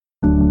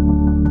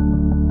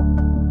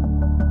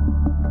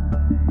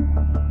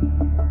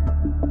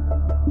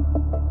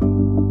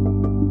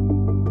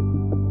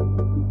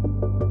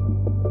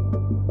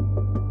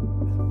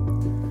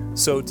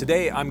So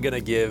today I'm going to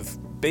give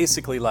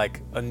basically like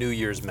a New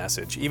Year's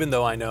message, even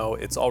though I know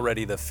it's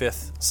already the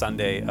fifth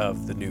Sunday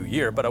of the new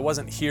year, but I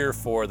wasn't here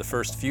for the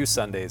first few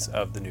Sundays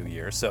of the new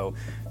year. So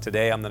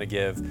today I'm going to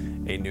give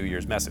a New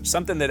Year's message,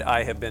 something that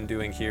I have been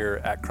doing here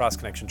at Cross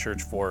Connection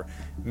Church for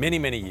many,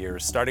 many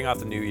years, starting off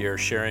the new year,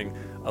 sharing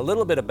a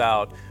little bit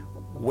about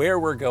where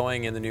we're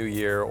going in the new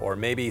year, or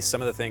maybe some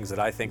of the things that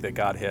I think that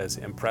God has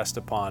impressed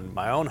upon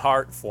my own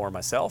heart for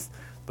myself,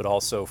 but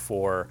also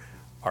for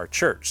our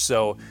church.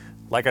 So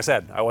like I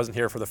said, I wasn't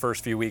here for the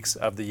first few weeks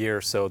of the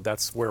year, so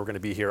that's where we're going to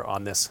be here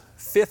on this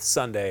fifth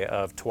Sunday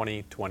of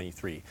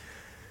 2023.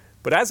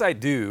 But as I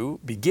do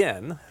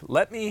begin,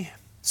 let me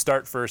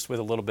start first with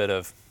a little bit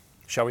of,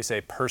 shall we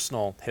say,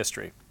 personal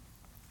history.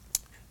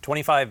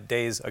 25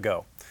 days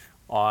ago,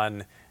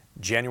 on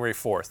January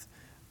 4th,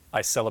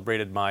 I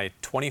celebrated my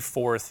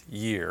 24th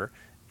year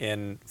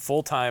in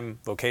full-time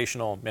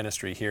vocational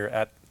ministry here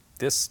at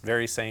this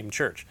very same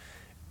church.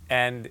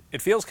 And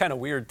it feels kind of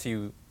weird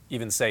to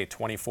even say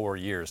 24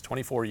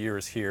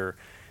 years here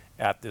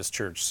at this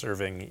church,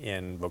 serving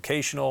in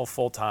vocational,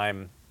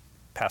 full-time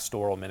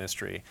pastoral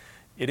ministry.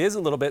 It is a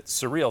little bit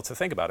surreal to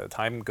think about it.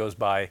 Time goes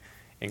by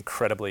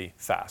incredibly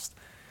fast.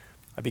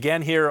 I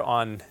began here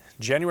on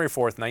January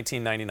 4th,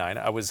 1999.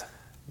 I was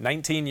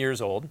 19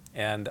 years old,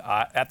 and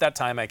at that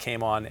time I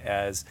came on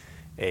as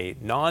a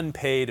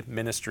non-paid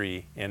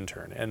ministry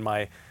intern. And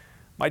my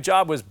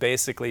job was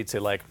basically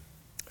to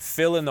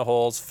fill in the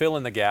holes, fill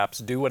in the gaps,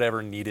 do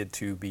whatever needed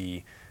to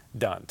be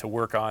done, to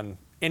work on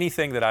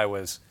anything that I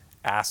was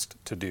asked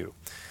to do.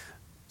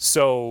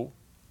 So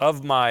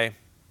of my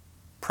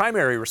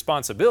primary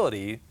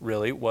responsibility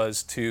really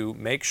was to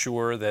make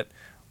sure that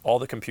all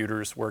the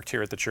computers worked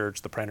here at the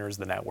church, the printers,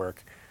 the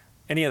network,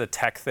 any of the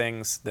tech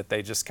things, that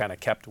they just kind of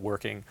kept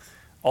working.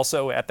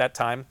 Also at that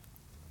time,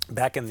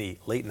 back in the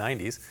late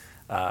 90s,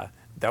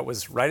 that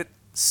was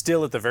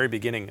still at the very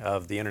beginning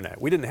of the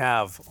internet. We didn't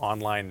have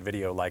online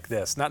video like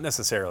this, not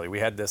necessarily. We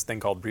had this thing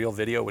called Real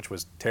Video, which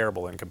was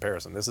terrible in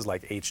comparison. This is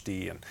like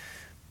HD and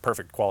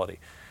perfect quality.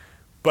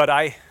 But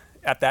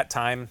at that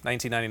time,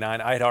 1999,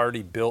 I had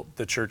already built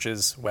the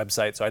church's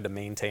website, so I had to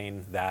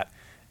maintain that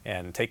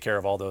and take care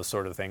of all those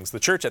sort of things. The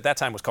church at that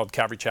time was called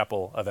Calvary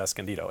Chapel of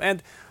Escondido.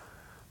 And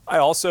I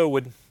also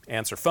would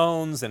answer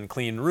phones and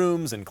clean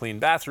rooms and clean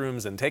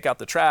bathrooms and take out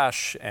the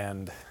trash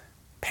and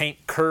paint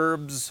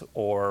curbs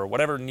or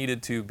whatever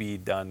needed to be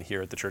done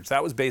here at the church.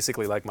 That was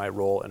basically like my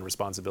role and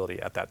responsibility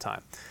at that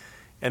time.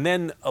 And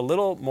then a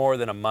little more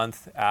than a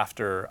month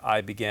after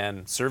I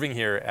began serving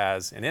here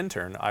as an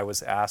intern, I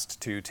was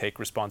asked to take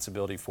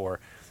responsibility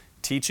for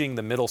teaching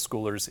the middle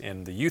schoolers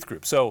in the youth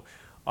group. So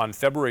on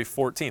February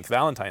 14th,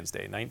 Valentine's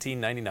Day,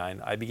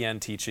 1999, I began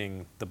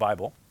teaching the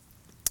Bible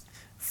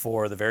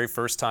for the very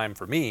first time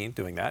for me,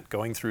 doing that,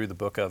 going through the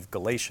book of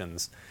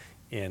Galatians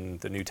in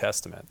the New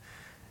Testament.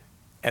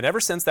 And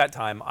ever since that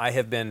time, I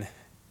have been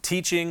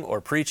teaching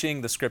or preaching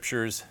the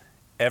scriptures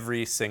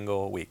every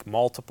single week,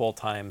 multiple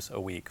times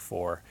a week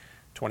for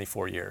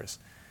 24 years.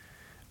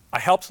 I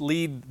helped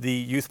lead the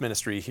youth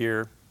ministry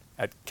here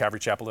at Calvary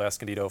Chapel of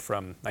Escondido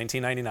from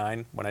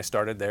 1999, when I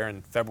started there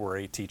in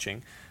February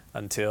teaching,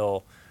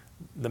 until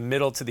the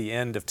middle to the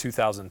end of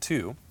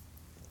 2002.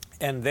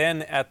 And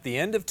then at the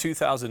end of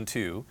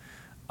 2002,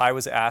 I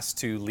was asked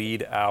to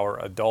lead our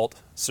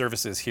adult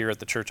services here at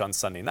the church on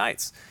Sunday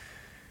nights.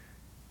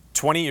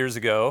 20 years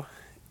ago,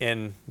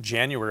 in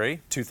January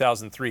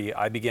 2003,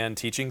 I began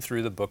teaching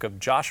through the book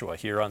of Joshua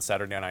here on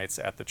Saturday nights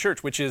at the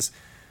church, which is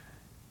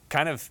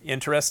kind of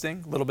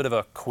interesting, a little bit of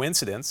a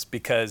coincidence,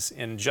 because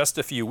in just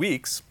a few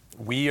weeks,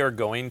 we are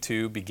going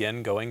to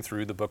begin going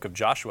through the book of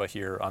Joshua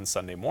here on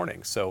Sunday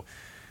morning. So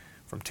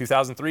from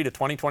 2003 to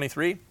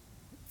 2023,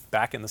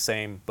 back in the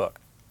same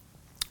book.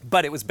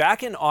 But it was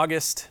back in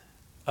August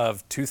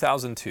of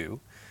 2002,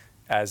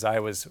 as I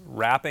was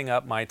wrapping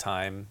up my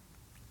time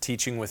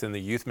teaching within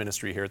the youth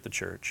ministry here at the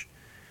church,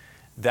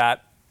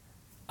 that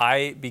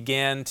I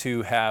began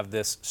to have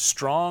this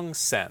strong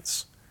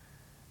sense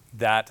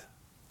that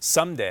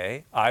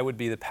someday I would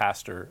be the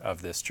pastor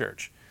of this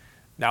church.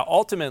 Now,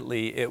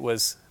 ultimately, it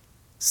was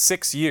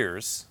 6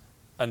 years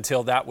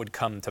until that would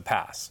come to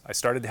pass. I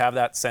started to have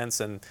that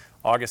sense in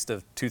August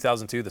of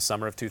 2002, the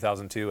summer of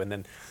 2002, and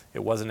then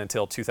it wasn't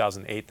until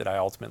 2008 that I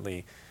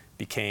ultimately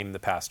became the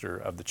pastor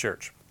of the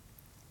church.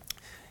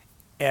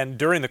 And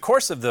during the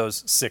course of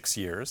those 6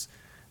 years,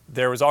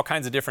 there was all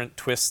kinds of different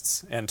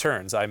twists and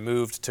turns. I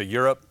moved to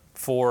Europe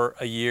for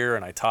a year,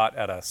 and I taught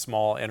at a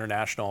small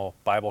international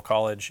Bible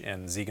college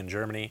in Siegen,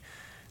 Germany.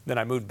 Then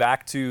I moved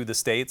back to the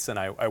States, and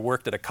I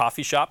worked at a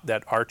coffee shop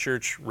that our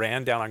church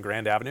ran down on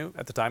Grand Avenue.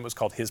 At the time, it was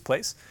called His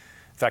Place.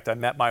 In fact, I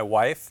met my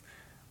wife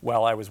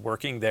while I was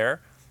working there.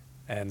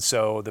 And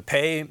so the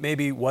pay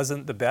maybe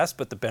wasn't the best,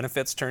 but the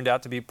benefits turned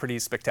out to be pretty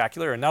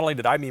spectacular. And not only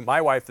did I meet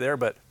my wife there,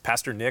 but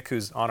Pastor Nick,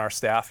 who's on our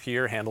staff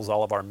here, handles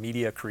all of our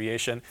media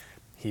creation.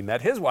 He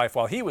met his wife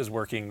while he was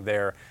working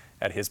there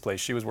at His Place.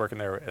 She was working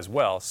there as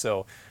well.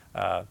 So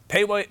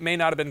pay may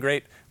not have been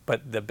great,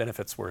 but the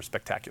benefits were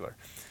spectacular.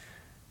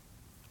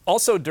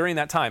 Also during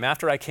that time,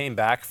 after I came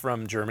back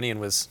from Germany and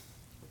was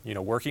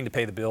working to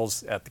pay the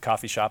bills at the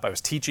coffee shop. I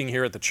was teaching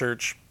here at the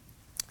church,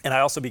 and I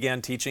also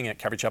began teaching at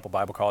Calvary Chapel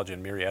Bible College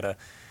in Murrieta.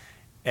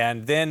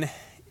 And then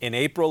in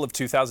April of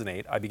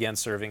 2008, I began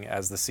serving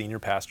as the senior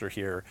pastor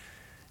here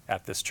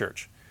at this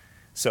church.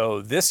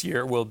 So this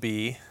year will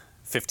be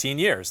 15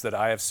 years that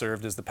I have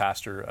served as the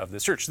pastor of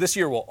this church. This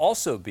year will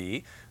also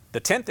be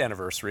the 10th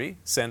anniversary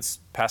since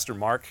Pastor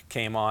Mark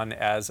came on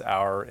as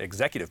our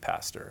executive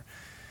pastor.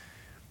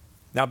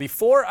 Now,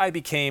 before I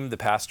became the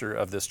pastor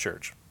of this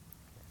church,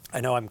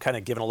 I know I'm kind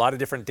of giving a lot of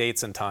different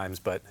dates and times,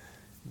 but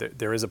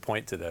there is a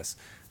point to this.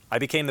 I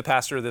became the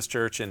pastor of this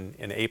church in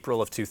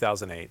April of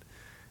 2008.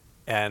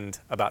 And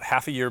about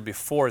half a year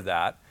before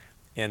that,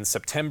 in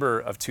September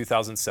of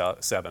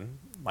 2007,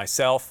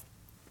 myself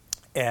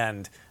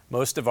and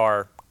most of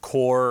our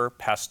core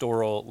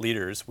pastoral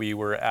leaders, we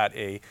were at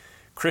a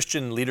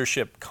Christian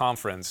leadership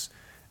conference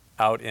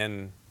out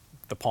in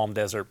the Palm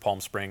Desert,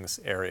 Palm Springs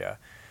area.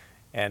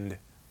 And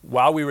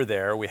while we were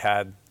there, we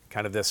had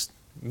kind of this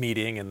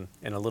meeting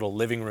in a little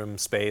living room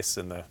space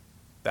in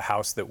the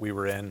house that we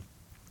were in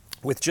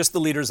with just the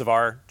leaders of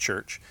our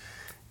church.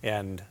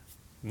 And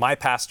my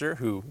pastor,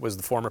 who was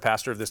the former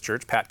pastor of this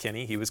church, Pat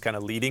Kinney, he was kind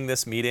of leading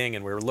this meeting,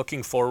 and we were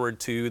looking forward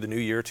to the new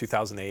year,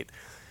 2008.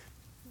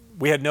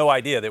 We had no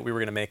idea that we were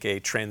going to make a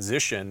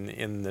transition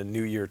in the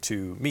new year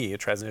to me, a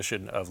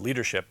transition of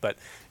leadership. But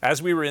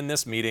as we were in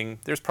this meeting,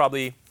 there's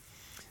probably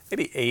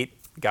maybe 8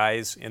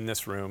 guys in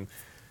this room.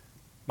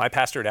 My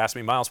pastor had asked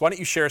me, Miles, why don't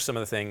you share some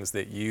of the things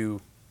that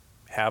you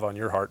have on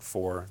your heart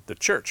for the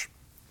church?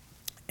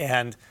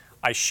 And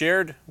I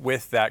shared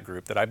with that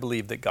group that I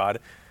believed that God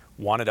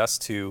wanted us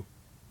to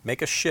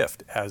make a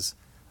shift as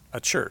a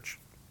church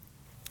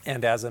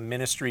and as a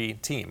ministry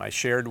team. I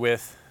shared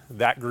with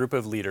that group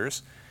of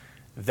leaders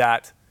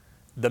that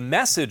the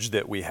message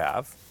that we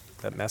have,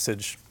 that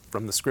message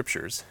from the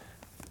scriptures,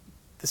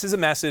 this is a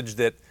message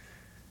that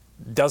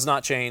does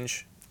not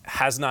change,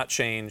 has not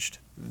changed.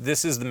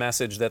 This is the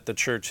message that the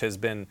church has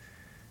been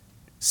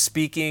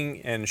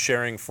speaking and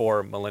sharing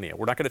for millennia.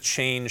 We're not going to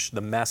change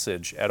the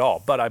message at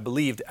all. But I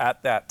believed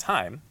at that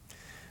time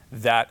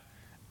that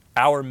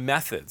our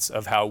methods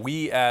of how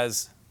we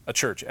as a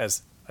church,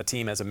 as a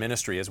team, as a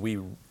ministry, as we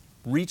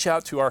reach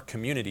out to our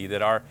community,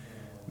 that our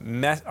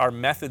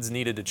methods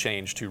needed to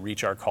change to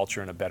reach our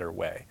culture in a better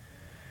way.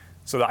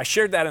 So I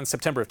shared that in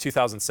September of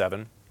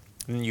 2007,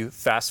 and you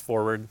fast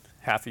forward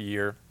half a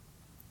year,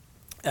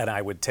 and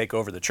I would take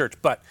over the church.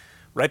 But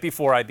right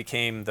before I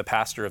became the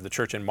pastor of the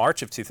church in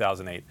March of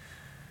 2008,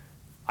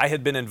 I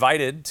had been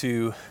invited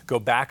to go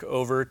back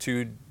over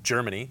to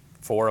Germany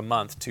for a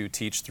month to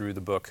teach through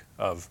the book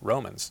of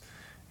Romans.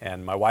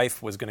 And my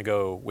wife was going to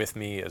go with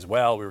me as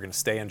well. We were going to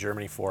stay in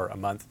Germany for a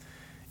month.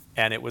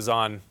 And it was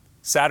on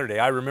Saturday.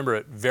 I remember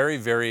it very,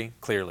 very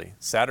clearly.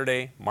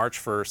 Saturday, March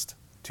 1st,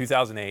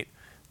 2008,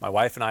 my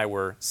wife and I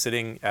were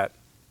sitting at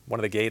one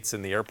of the gates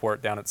in the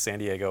airport down at San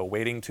Diego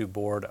waiting to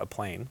board a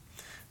plane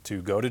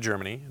to go to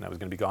Germany, and I was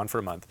going to be gone for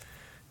a month.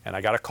 And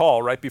I got a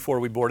call right before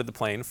we boarded the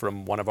plane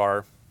from one of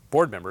our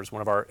board members,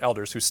 one of our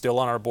elders who's still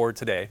on our board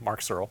today,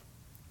 Mark Searle.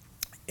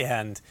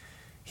 And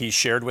he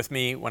shared with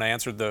me when I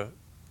answered the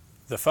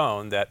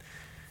phone that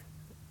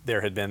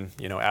there had been,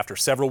 after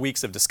several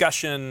weeks of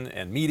discussion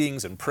and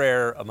meetings and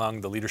prayer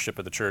among the leadership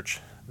of the church,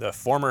 the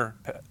former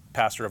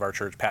pastor of our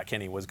church, Pat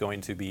Kinney, was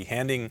going to be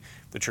handing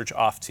the church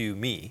off to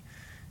me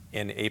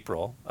in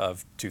April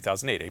of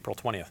 2008, April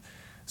 20th.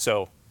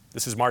 So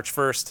this is March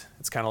 1st.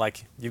 It's kind of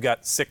like you've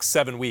got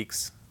 6-7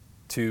 weeks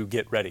to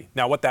get ready.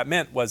 Now, what that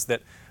meant was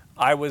that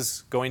I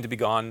was going to be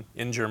gone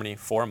in Germany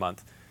for a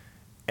month,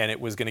 and it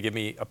was going to give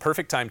me a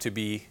perfect time to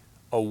be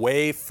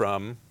away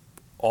from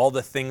all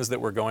the things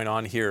that were going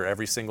on here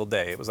every single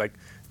day. It was like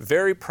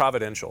very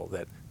providential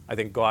that I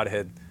think God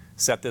had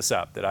set this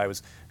up, that I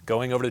was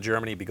going over to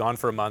Germany, be gone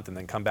for a month, and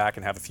then come back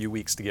and have a few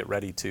weeks to get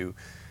ready to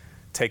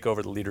take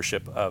over the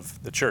leadership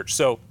of the church.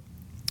 So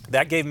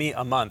that gave me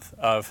a month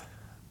of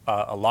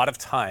a lot of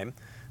time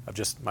of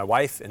just my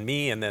wife and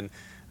me, and then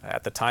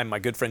at the time my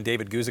good friend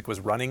David Guzik was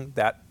running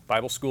that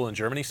Bible school in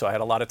Germany, so I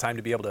had a lot of time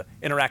to be able to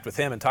interact with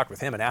him and talk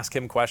with him and ask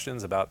him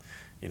questions about,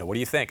 what do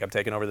you think? I'm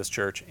taking over this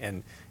church,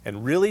 and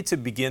really to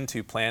begin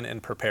to plan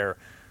and prepare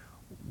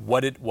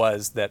what it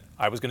was that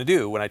I was going to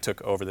do when I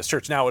took over this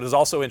church. Now, it is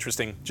also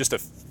interesting, just a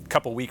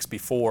couple weeks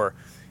before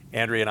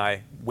Andrea and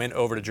I went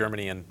over to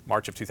Germany in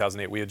March of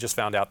 2008, we had just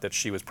found out that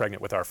she was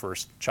pregnant with our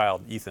first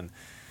child, Ethan.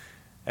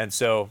 And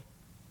so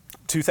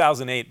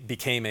 2008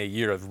 became a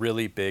year of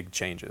really big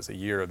changes, a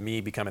year of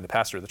me becoming the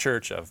pastor of the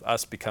church, of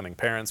us becoming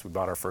parents. We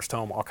bought our first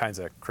home, all kinds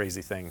of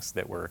crazy things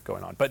that were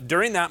going on. But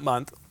during that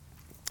month,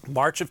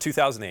 March of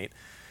 2008,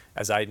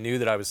 as I knew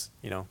that I was,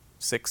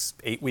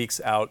 6-8 weeks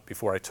out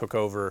before I took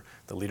over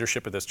the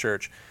leadership of this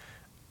church,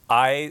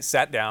 I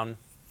sat down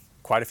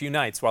quite a few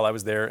nights while I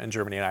was there in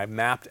Germany, and I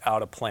mapped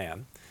out a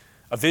plan,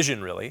 a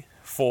vision really,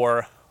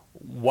 for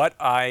what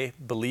I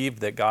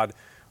believed that God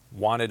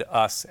wanted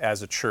us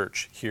as a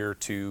church here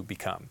to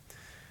become.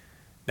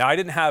 Now, I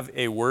didn't have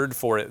a word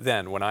for it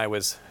then when I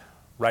was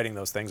writing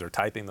those things or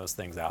typing those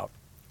things out.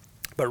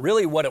 But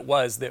really what it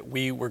was that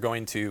we were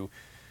going to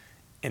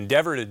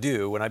endeavor to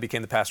do when I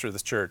became the pastor of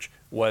this church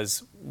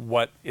was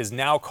what is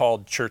now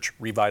called church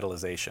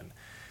revitalization.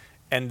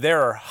 And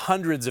there are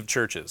hundreds of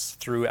churches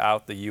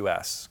throughout the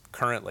U.S.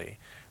 currently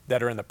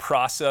that are in the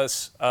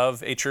process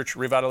of a church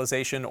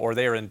revitalization, or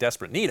they are in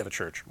desperate need of a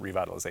church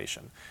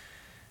revitalization.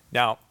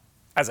 Now,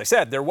 as I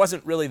said, there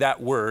wasn't really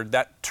that word,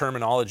 that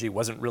terminology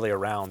wasn't really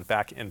around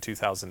back in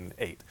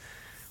 2008.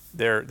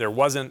 There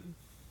wasn't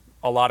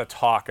a lot of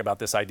talk about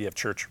this idea of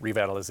church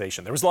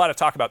revitalization. There was a lot of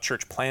talk about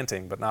church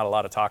planting, but not a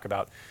lot of talk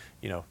about,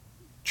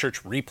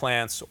 church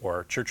replants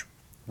or church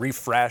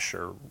refresh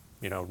or,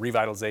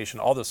 revitalization,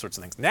 all those sorts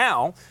of things.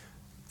 Now,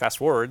 fast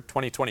forward,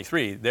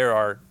 2023, there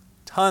are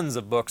tons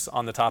of books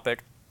on the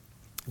topic.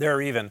 There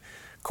are even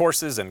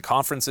courses and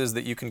conferences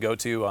that you can go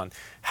to on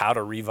how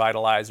to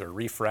revitalize or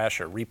refresh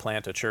or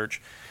replant a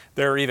church.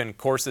 There are even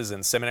courses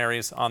and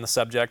seminaries on the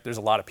subject. There's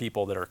a lot of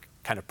people that are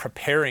kind of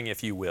preparing,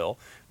 if you will,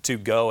 to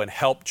go and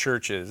help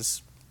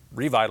churches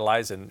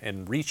revitalize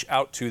and reach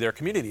out to their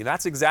community. And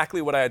that's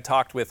exactly what I had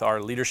talked with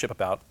our leadership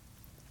about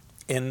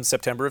in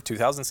September of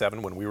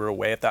 2007 when we were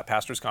away at that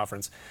pastor's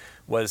conference,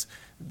 was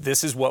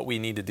this is what we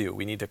need to do.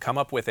 We need to come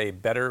up with a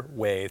better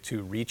way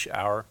to reach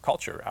our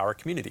culture, our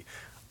community.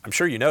 I'm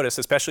sure you notice,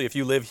 especially if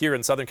you live here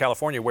in Southern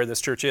California where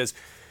this church is,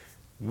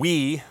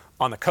 we,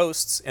 on the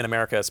coasts in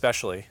America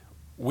especially,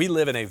 we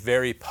live in a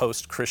very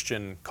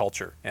post-Christian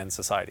culture and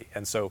society.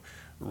 And so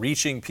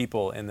reaching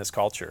people in this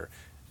culture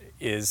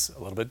is a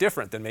little bit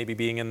different than maybe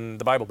being in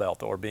the Bible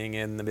Belt or being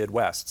in the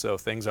Midwest. So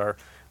things are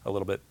a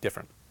little bit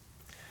different.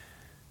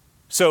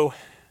 So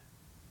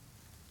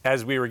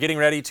as we were getting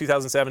ready,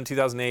 2007,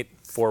 2008,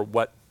 for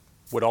what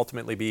would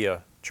ultimately be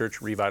a church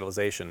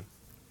revitalization,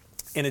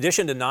 in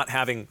addition to not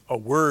having a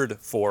word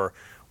for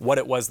what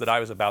it was that I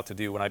was about to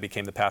do when I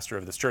became the pastor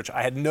of this church,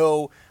 I had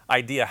no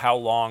idea how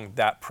long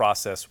that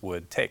process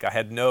would take. I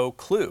had no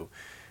clue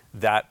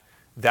that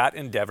that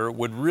endeavor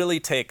would really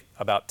take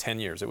about 10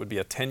 years. It would be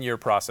a 10-year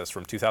process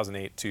from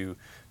 2008 to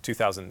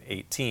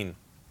 2018,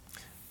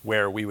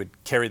 where we would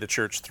carry the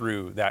church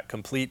through that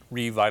complete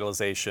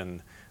revitalization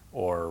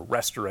or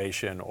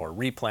restoration or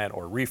replant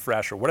or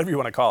refresh or whatever you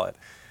want to call it.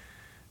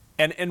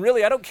 And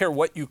really, I don't care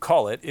what you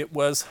call it, it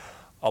was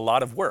a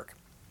lot of work.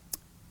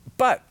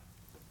 But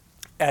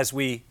as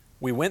we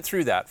went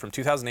through that from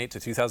 2008 to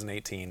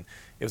 2018,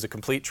 it was a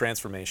complete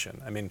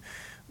transformation. I mean,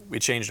 we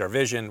changed our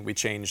vision, we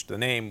changed the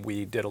name,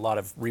 we did a lot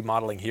of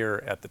remodeling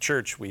here at the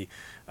church. We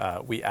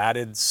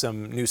added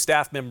some new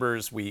staff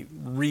members, we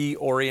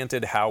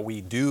reoriented how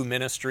we do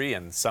ministry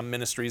and some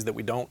ministries that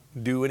we don't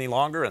do any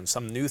longer and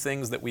some new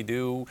things that we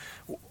do.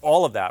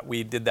 All of that,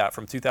 we did that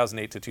from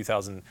 2008 to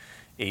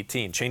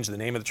 2018. Changed the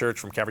name of the church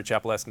from Calvary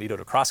Chapel Escondido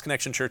to Cross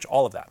Connection Church,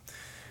 all of that.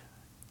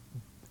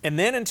 And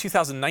then in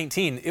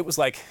 2019, it was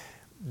like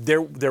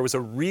there was a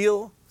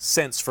real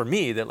sense for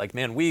me that, like,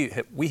 man, we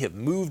have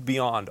moved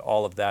beyond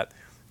all of that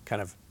kind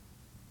of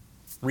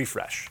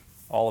refresh,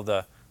 all of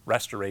the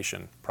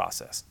restoration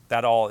process.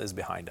 That all is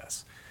behind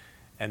us.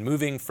 And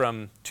moving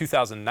from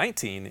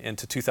 2019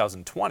 into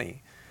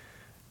 2020,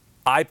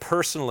 I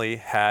personally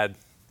had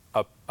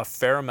a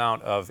fair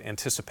amount of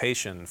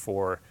anticipation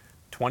for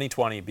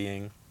 2020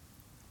 being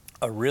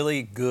a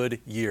really good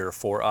year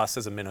for us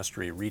as a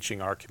ministry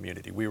reaching our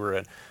community. We were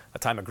in a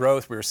time of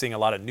growth. We were seeing a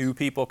lot of new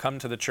people come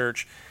to the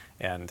church,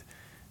 and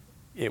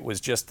it was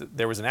just,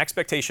 there was an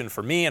expectation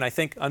for me, and I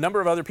think a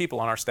number of other people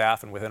on our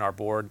staff and within our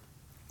board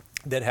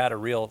that had a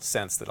real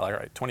sense that, all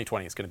right,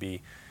 2020 is going to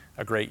be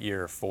a great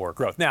year for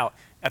growth. Now,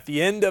 at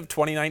the end of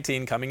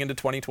 2019, coming into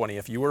 2020,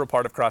 if you were a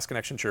part of Cross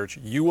Connection Church,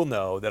 you will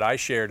know that I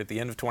shared at the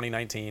end of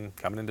 2019,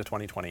 coming into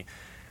 2020,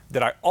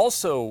 that I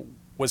also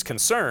was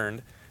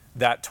concerned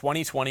that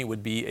 2020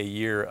 would be a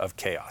year of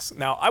chaos.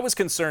 Now, I was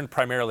concerned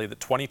primarily that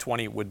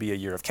 2020 would be a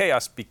year of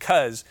chaos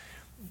because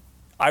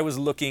I was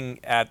looking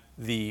at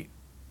the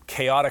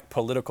chaotic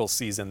political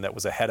season that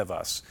was ahead of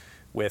us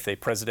with a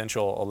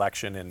presidential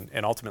election,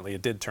 and ultimately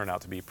it did turn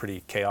out to be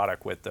pretty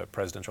chaotic with the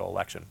presidential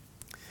election.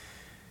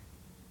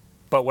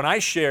 But when I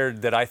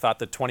shared that I thought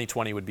that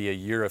 2020 would be a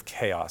year of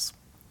chaos,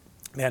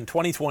 man,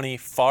 2020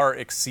 far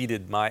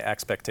exceeded my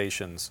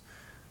expectations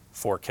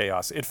for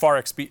chaos. It far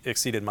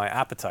exceeded my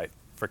appetite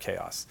for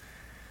chaos.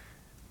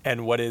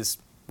 And what is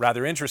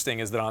rather interesting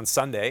is that on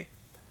Sunday,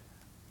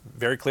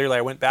 very clearly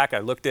I went back, I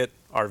looked at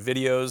our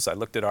videos, I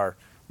looked at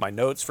my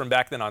notes from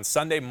back then. On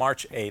Sunday,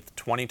 March 8th,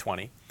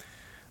 2020,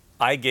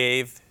 I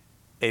gave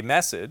a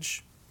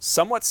message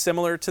somewhat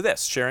similar to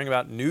this, sharing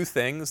about new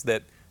things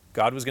that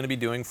God was going to be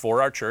doing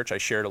for our church. I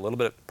shared a little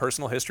bit of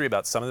personal history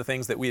about some of the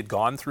things that we had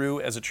gone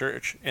through as a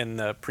church in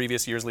the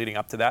previous years leading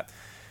up to that.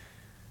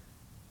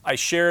 I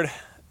shared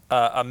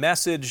a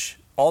message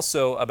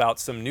also about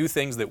some new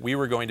things that we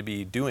were going to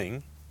be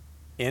doing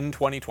in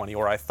 2020,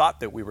 or I thought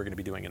that we were going to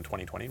be doing in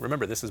 2020.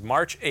 Remember, this is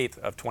March 8th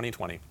of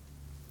 2020.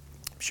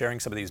 Sharing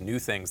some of these new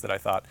things that I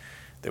thought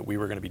that we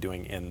were going to be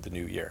doing in the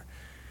new year.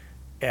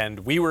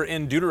 And we were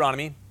in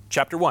Deuteronomy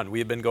chapter 1. We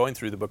had been going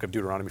through the book of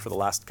Deuteronomy for the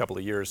last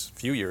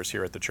few years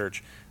here at the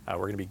church. We're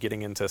going to be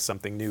getting into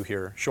something new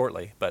here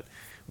shortly. But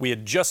we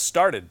had just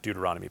started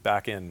Deuteronomy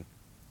back in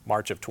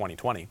March of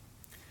 2020.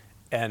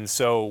 And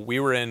so we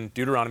were in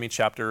Deuteronomy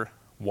chapter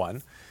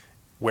 1,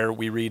 where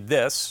we read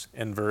this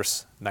in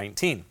verse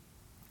 19.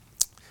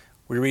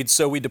 We read,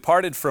 "So we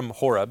departed from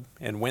Horeb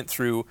and went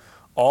through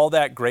all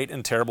that great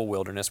and terrible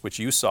wilderness which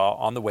you saw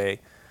on the way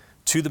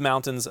to the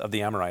mountains of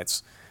the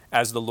Amorites,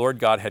 as the Lord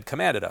God had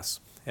commanded us.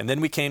 And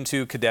then we came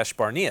to Kadesh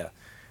Barnea.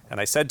 And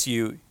I said to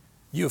you,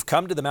 you have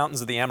come to the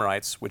mountains of the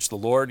Amorites, which the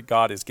Lord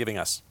God is giving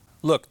us.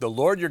 Look, the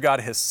Lord your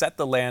God has set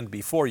the land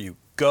before you.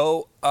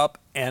 Go up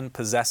and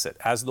possess it,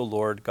 as the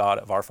Lord God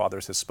of our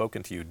fathers has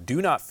spoken to you.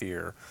 Do not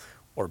fear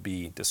or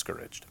be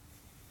discouraged."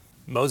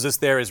 Moses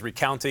there is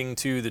recounting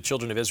to the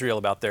children of Israel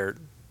about their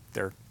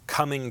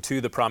coming to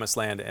the promised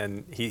land,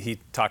 and he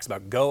talks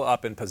about go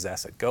up and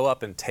possess it. Go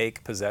up and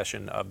take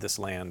possession of this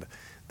land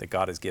that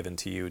God has given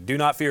to you. Do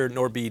not fear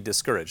nor be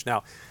discouraged.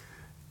 Now,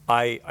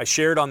 I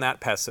shared on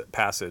that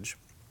passage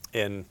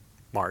in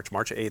March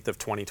 8th of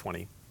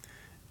 2020,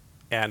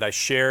 and I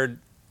shared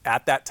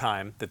at that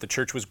time that the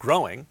church was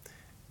growing,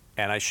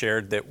 and I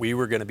shared that we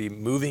were going to be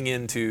moving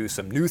into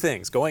some new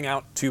things, going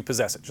out to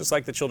possess it. Just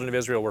like the children of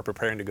Israel were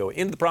preparing to go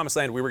into the promised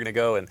land, we were going to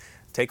go and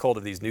take hold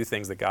of these new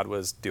things that God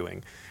was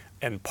doing.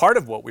 And part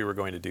of what we were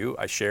going to do,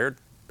 I shared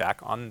back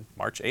on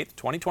March 8th,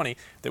 2020,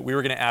 that we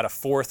were going to add a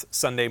fourth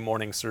Sunday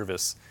morning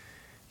service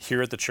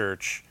here at the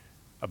church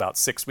about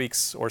 6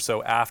 weeks or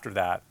so after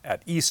that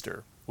at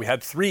Easter. We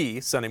had 3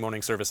 Sunday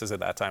morning services at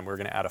that time. We were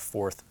going to add a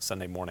fourth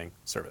Sunday morning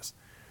service.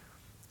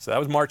 So that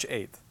was March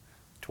 8th,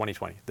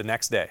 2020. The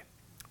next day,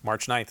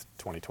 March 9th,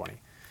 2020.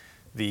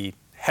 The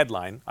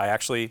headline, I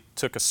actually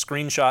took a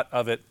screenshot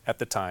of it at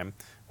the time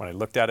when I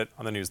looked at it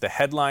on the news. The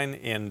headline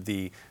in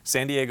the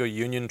San Diego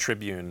Union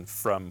Tribune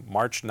from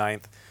March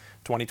 9th,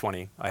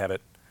 2020, I have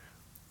it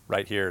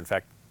right here. In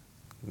fact,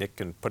 Nick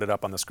can put it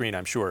up on the screen,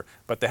 I'm sure.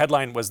 But the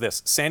headline was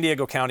this: San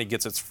Diego County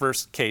gets its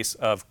first case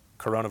of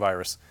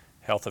coronavirus,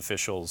 health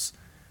officials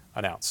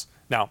announce.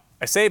 Now,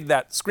 I saved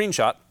that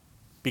screenshot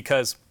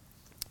because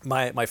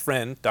my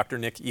friend, Dr.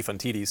 Nick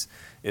Ifantides,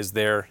 is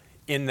there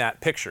in that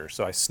picture.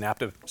 So I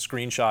snapped a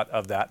screenshot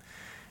of that.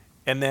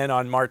 And then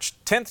on March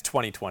 10th,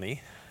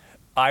 2020,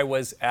 I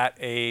was at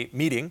a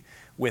meeting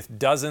with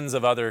dozens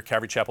of other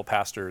Calvary Chapel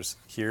pastors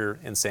here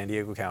in San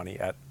Diego County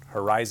at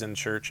Horizon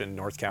Church in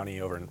North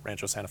County over in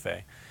Rancho Santa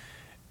Fe.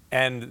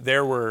 And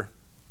there were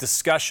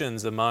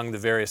discussions among the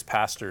various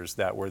pastors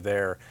that were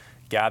there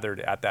gathered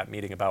at that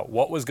meeting about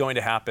what was going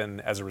to happen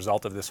as a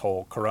result of this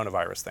whole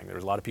coronavirus thing. There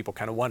was a lot of people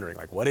kind of wondering,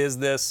 like, what is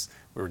this?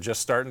 We were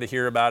just starting to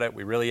hear about it.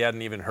 We really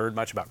hadn't even heard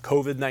much about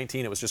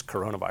COVID-19. It was just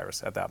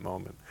coronavirus at that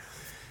moment.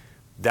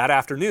 That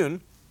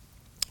afternoon,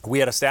 we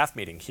had a staff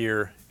meeting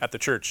here at the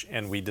church,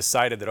 and we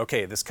decided that,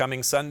 okay, this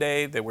coming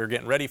Sunday that we're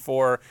getting ready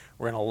for,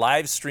 we're going to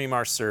live stream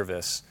our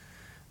service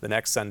the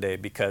next Sunday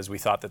because we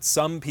thought that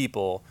some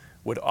people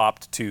would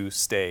opt to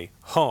stay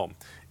home.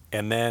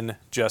 And then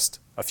just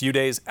a few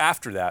days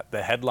after that,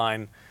 the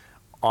headline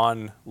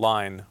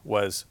online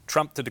was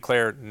Trump to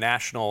declare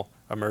national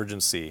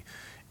emergency.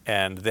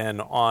 And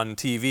then on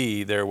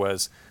TV, there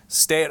was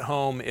stay at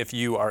home if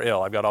you are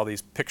ill. I've got all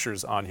these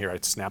pictures on here. I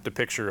snapped a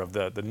picture of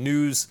the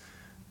news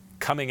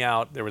coming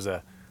out. There was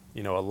a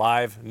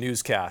live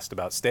newscast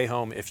about stay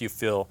home if you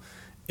feel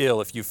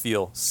ill, if you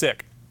feel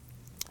sick.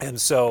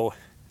 And so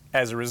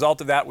as a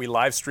result of that, we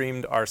live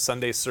streamed our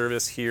Sunday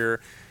service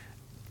here.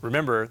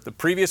 Remember, the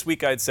previous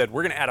week I'd said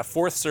we're going to add a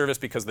fourth service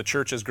because the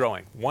church is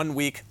growing. 1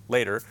 week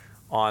later,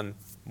 on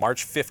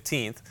March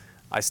 15th,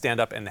 I stand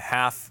up and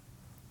half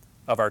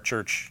of our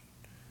church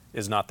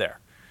is not there.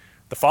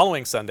 The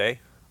following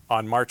Sunday,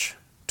 on March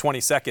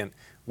 22nd,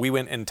 we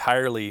went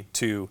entirely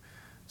to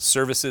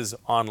services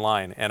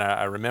online. And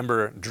I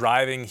remember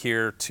driving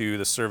here to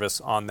the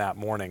service on that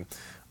morning,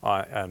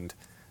 and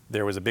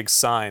there was a big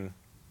sign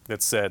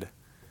that said,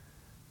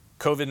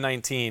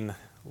 COVID-19,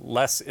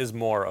 less is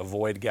more,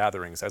 avoid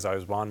gatherings, as I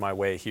was on my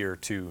way here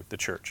to the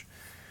church.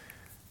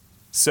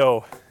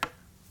 So,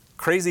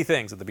 crazy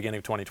things at the beginning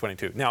of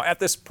 2022. Now, at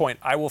this point,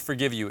 I will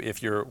forgive you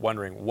if you're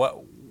wondering,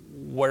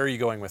 where are you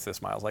going with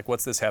this, Miles? Like,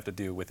 what's this have to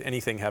do with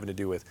anything having to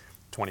do with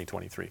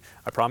 2023?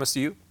 I promise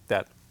you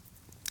that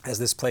as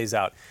this plays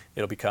out,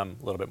 it'll become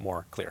a little bit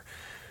more clear.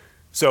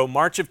 So,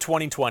 March of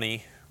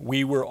 2020,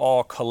 we were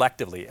all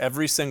collectively,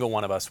 every single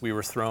one of us, we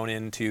were thrown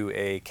into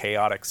a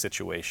chaotic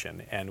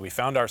situation, and we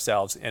found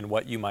ourselves in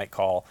what you might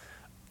call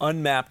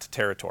unmapped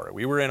territory.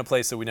 We were in a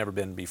place that we'd never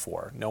been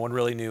before. No one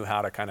really knew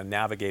how to kind of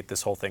navigate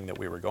this whole thing that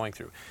we were going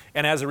through.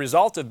 And as a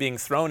result of being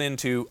thrown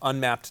into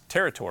unmapped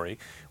territory,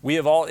 we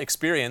have all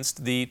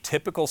experienced the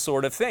typical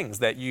sort of things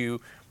that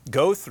you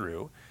go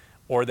through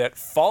or that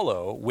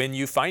follow when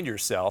you find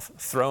yourself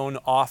thrown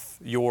off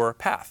your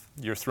path.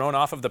 You're thrown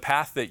off of the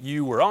path that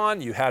you were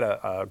on. You had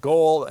a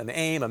goal, an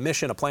aim, a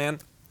mission, a plan.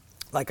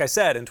 Like I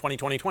said, in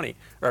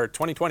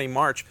 2020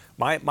 March,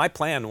 my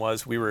plan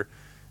was we were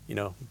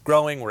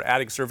growing, we're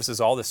adding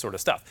services, all this sort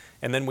of stuff.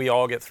 And then we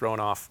all get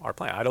thrown off our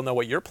plan. I don't know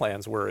what your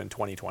plans were in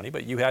 2020,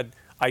 but you had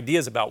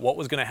ideas about what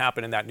was going to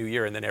happen in that new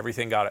year, and then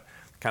everything got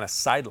kind of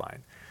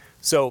sidelined.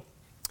 So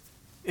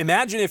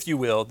imagine, if you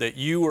will, that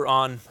you were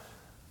on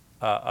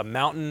a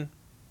mountain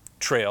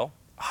trail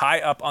high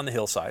up on the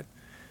hillside.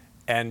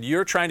 and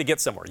you're trying to get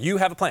somewhere. You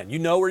have a plan. You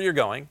know where you're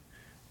going.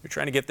 You're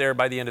trying to get there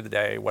by the end of the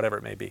day, whatever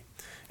it may be.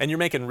 And you're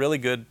making really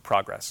good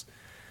progress.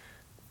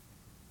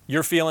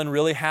 You're feeling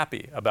really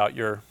happy about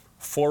your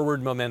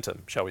forward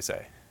momentum, shall we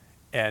say.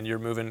 And you're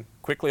moving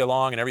quickly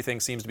along and everything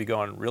seems to be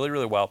going really,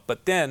 really well.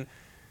 But then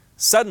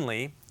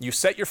suddenly you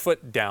set your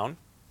foot down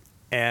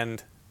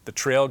and the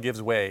trail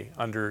gives way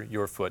under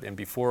your foot. And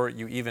before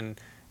you even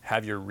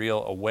have your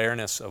real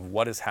awareness of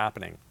what is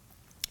happening,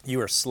 you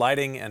are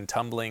sliding and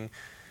tumbling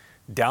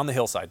down the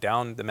hillside,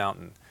 down the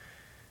mountain.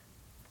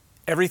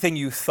 Everything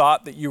you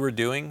thought that you were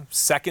doing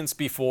seconds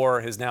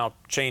before has now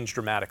changed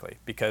dramatically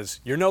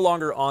because you're no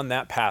longer on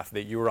that path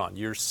that you were on.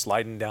 You're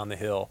sliding down the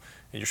hill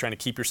and you're trying to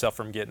keep yourself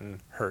from getting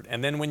hurt.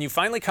 And then when you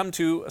finally come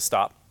to a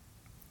stop,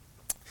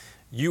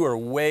 you are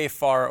way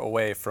far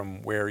away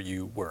from where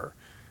you were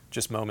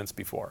just moments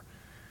before.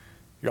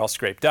 You're all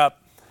scraped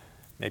up.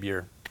 Maybe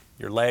your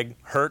leg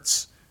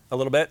hurts a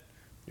little bit.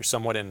 You're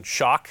somewhat in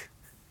shock,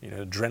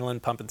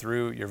 adrenaline pumping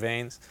through your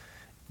veins.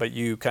 But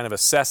you kind of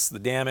assess the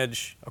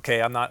damage.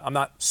 Okay, I'm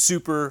not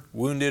super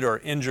wounded or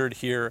injured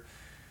here,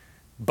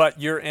 but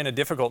you're in a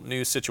difficult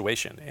new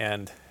situation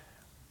and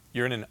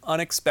you're in an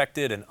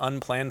unexpected and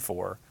unplanned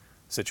for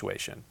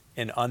situation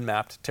in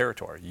unmapped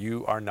territory.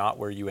 You are not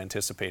where you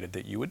anticipated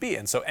that you would be.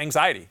 And so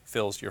anxiety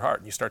fills your heart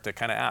and you start to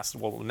kind of ask,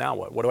 well, now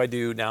what? What do I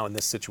do now in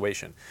this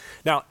situation?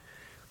 Now,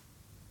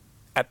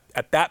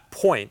 at that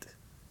point,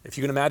 if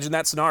you can imagine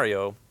that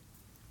scenario,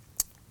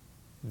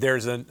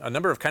 there's a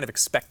number of kind of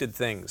expected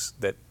things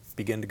that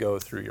begin to go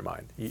through your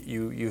mind.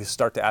 You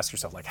start to ask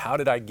yourself, like, how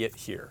did I get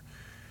here?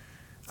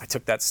 I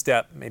took that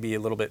step maybe a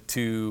little bit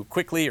too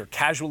quickly or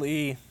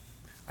casually.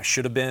 I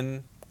should have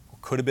been, or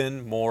could have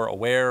been more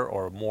aware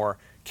or more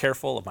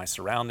careful of my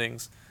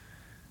surroundings.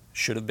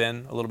 Should have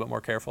been a little bit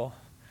more careful.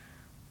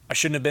 I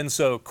shouldn't have been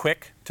so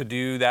quick to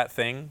do that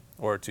thing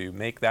or to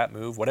make that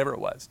move, whatever it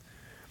was.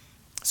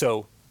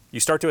 So you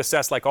start to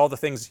assess like all the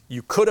things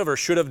you could have or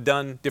should have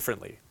done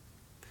differently.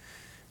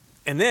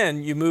 And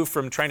then you move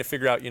from trying to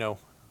figure out,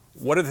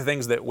 what are the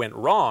things that went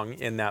wrong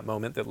in that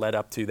moment that led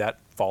up to that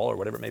fall or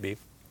whatever it may be.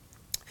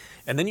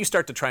 And then you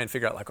start to try and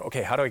figure out like,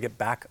 okay, how do I get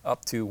back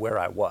up to where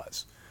I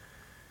was?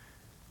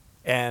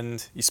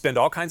 And you spend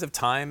all kinds of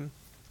time,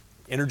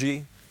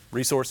 energy,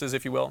 resources,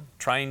 if you will,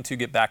 trying to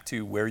get back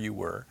to where you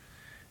were.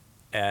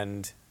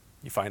 And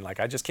you find like,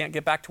 I just can't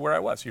get back to where I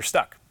was. You're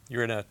stuck.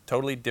 You're in a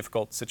totally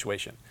difficult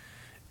situation.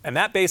 And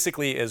that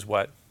basically is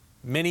what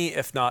many,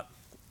 if not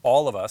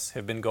all of us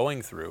have been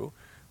going through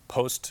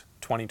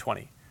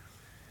post-2020.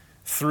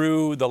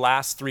 Through the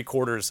last 3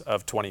 quarters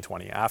of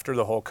 2020, after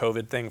the whole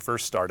COVID thing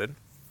first started,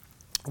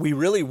 we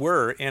really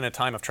were in a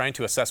time of trying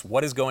to assess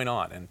what is going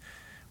on. And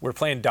we're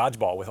playing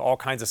dodgeball with all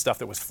kinds of stuff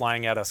that was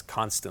flying at us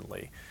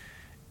constantly.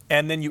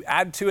 And then you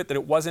add to it that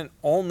it wasn't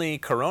only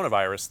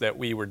coronavirus that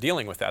we were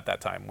dealing with at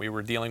that time. We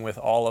were dealing with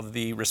all of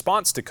the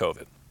response to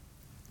COVID.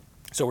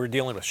 So we're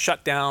dealing with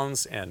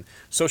shutdowns and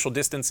social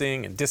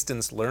distancing and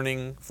distance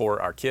learning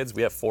for our kids.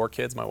 We have 4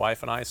 kids, my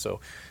wife and I, so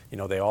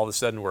they all of a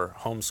sudden were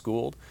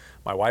homeschooled.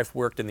 My wife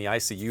worked in the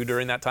ICU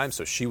during that time,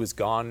 so she was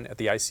gone at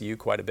the ICU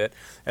quite a bit.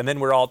 And then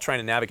we're all trying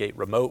to navigate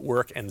remote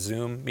work and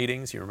Zoom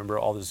meetings. You remember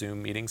all the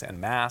Zoom meetings and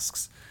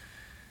masks.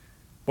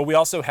 But we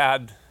also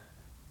had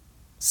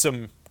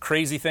some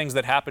crazy things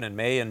that happened in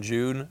May and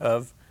June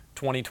of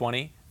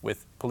 2020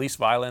 with police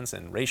violence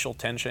and racial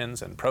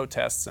tensions and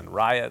protests and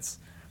riots.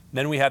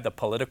 Then we had the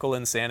political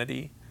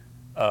insanity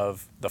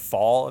of the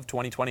fall of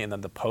 2020 and then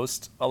the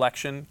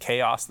post-election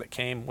chaos that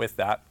came with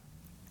that.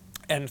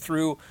 And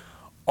through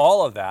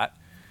all of that,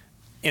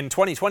 in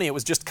 2020, it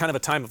was just kind of a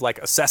time of like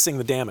assessing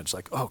the damage,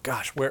 like, oh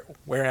gosh,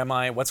 where am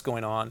I? What's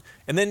going on?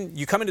 And then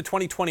you come into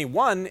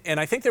 2021, and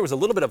I think there was a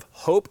little bit of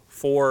hope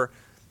for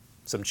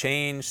some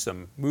change,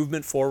 some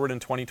movement forward in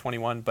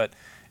 2021, but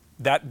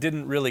that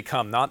didn't really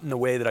come, not in the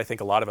way that I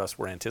think a lot of us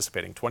were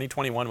anticipating.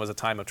 2021 was a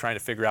time of trying to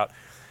figure out,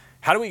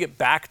 how do we get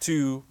back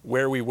to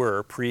where we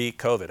were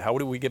pre-COVID? How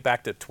do we get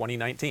back to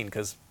 2019?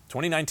 Because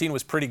 2019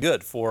 was pretty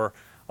good for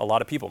a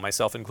lot of people,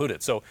 myself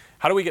included. So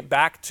how do we get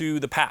back to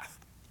the path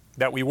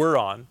that we were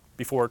on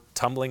before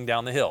tumbling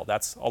down the hill?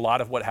 That's a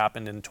lot of what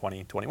happened in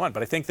 2021.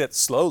 But I think that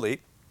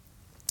slowly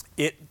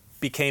it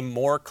became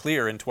more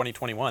clear in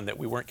 2021 that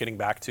we weren't getting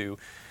back to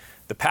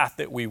the path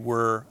that we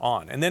were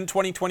on. And then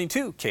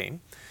 2022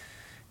 came,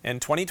 and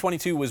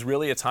 2022 was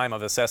really a time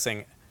of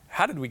assessing,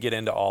 how did we get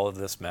into all of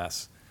this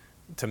mess,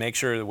 to make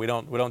sure that we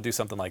don't do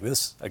something like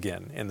this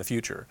again in the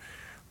future.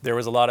 There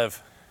was a lot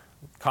of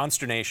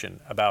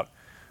consternation about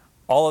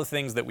all of the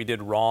things that we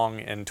did wrong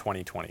in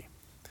 2020.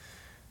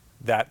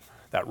 That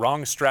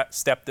wrong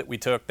step that we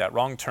took, that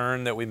wrong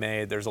turn that we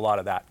made, there's a lot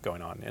of that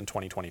going on in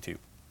 2022.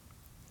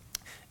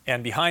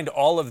 And behind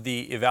all of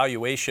the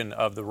evaluation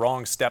of the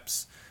wrong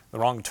steps, the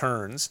wrong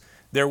turns,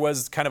 there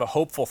was kind of a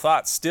hopeful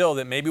thought still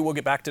that maybe we'll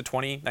get back to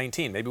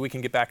 2019. Maybe we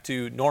can get back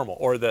to normal,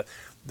 or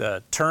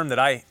the term that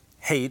I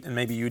hate, and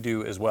maybe you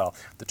do as well,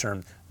 the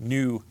term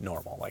new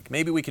normal. Like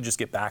maybe we could just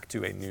get back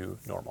to a new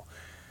normal.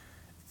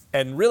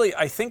 And really,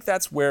 I think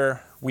that's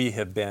where we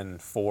have been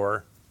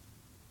for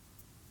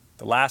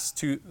the last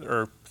 2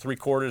 or 3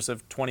 quarters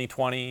of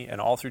 2020 and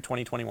all through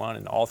 2021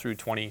 and all through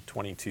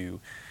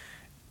 2022.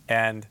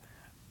 And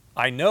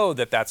I know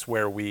that that's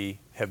where we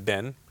have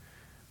been.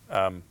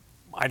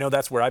 I know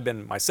that's where I've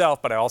been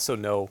myself, but I also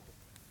know,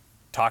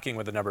 talking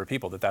with a number of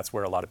people, that that's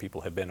where a lot of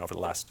people have been over the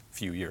last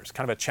few years.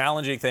 Kind of a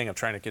challenging thing of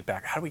trying to get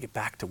back. How do we get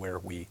back to where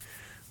we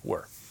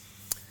were?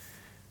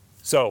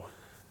 So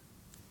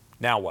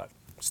now what?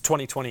 It's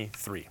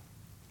 2023.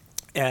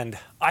 And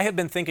I have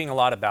been thinking a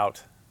lot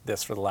about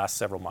this for the last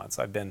several months.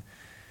 I've been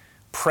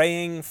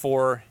praying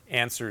for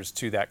answers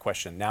to that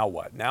question. Now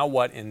what? Now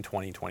what in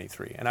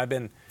 2023? And I've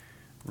been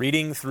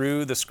reading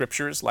through the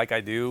scriptures like I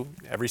do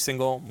every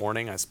single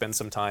morning. I spend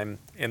some time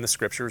in the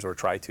scriptures, or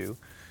try to.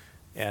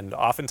 And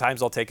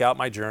oftentimes I'll take out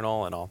my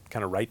journal and I'll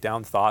kind of write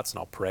down thoughts and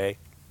I'll pray.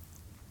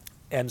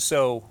 And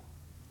so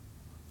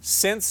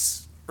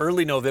since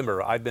early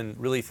November, I've been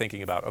really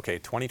thinking about, okay,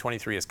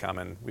 2023 is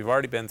coming. We've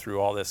already been through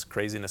all this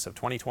craziness of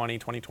 2020,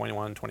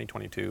 2021,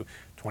 2022,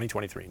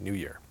 2023, new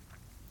year.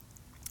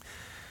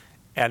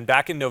 And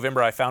back in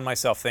November, I found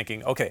myself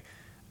thinking, okay,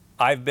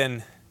 I've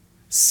been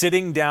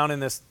sitting down in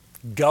this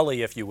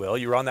gully, if you will.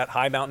 You're on that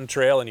high mountain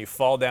trail and you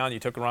fall down, you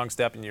took a wrong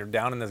step and you're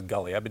down in this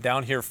gully. I've been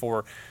down here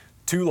for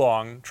too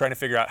long trying to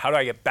figure out, how do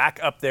I get back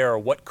up there, or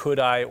what could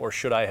I or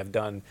should I have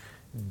done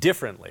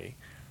differently?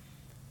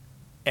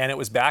 And it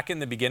was back in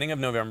the beginning of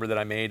November that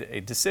I made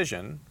a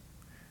decision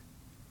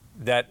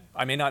that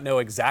I may not know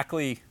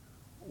exactly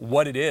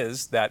what it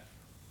is that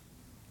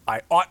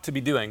I ought to be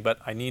doing, but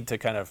I need to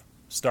kind of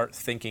start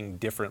thinking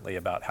differently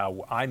about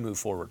how I move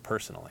forward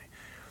personally.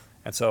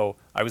 And so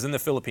I was in the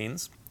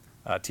Philippines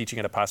teaching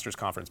at a pastor's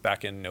conference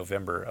back in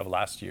November of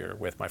last year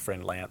with my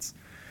friend Lance.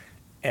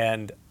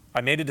 And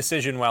I made a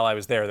decision while I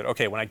was there that,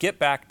 okay, when I get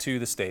back to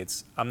the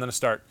States, I'm going to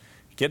start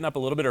getting up a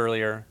little bit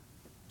earlier,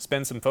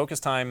 spend some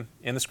focused time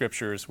in the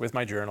scriptures with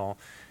my journal,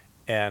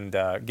 and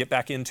get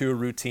back into a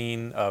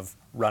routine of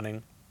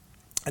running.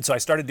 And so I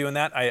started doing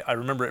that. I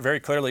remember it very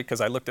clearly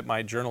because I looked at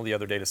my journal the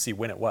other day to see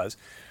when it was.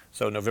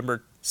 So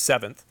November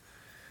 7th,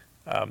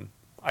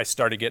 I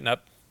started getting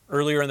up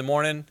earlier in the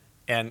morning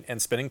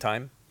and spending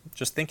time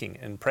just thinking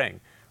and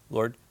praying.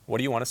 Lord, what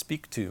do you want to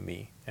speak to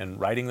me? And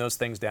writing those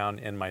things down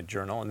in my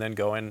journal, and then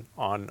going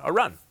on a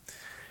run.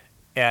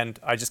 And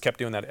I just kept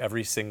doing that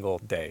every single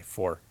day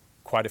for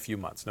quite a few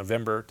months,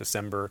 November,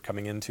 December,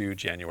 coming into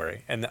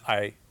January. And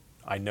I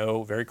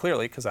know very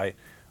clearly, because I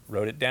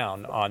wrote it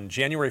down, on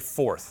January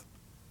 4th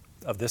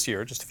of this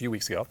year, just a few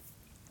weeks ago,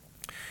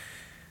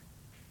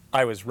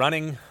 I was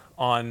running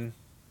on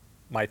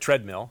my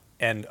treadmill,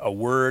 and a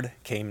word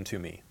came to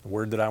me, the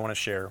word that I want to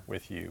share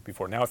with you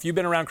before. Now, if you've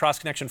been around Cross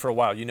Connection for a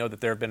while, you know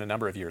that there have been a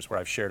number of years where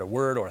I've shared a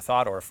word or a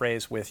thought or a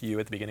phrase with you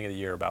at the beginning of the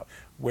year about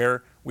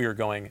where we are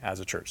going as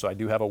a church. So I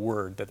do have a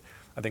word that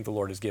I think the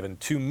Lord has given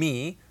to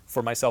me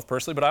for myself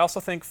personally, but I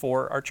also think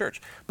for our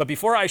church. But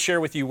before I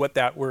share with you what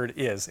that word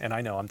is, and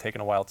I know I'm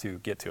taking a while to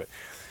get to it,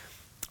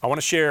 I want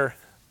to share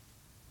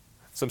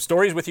some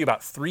stories with you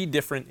about three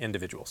different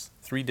individuals.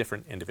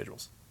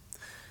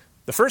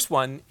 The first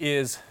one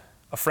is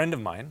a friend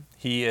of mine.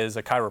 He is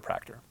a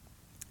chiropractor,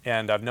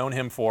 and I've known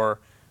him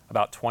for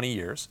about 20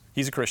 years.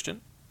 He's a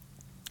Christian,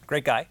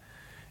 great guy,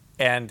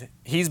 and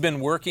he's been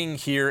working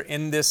here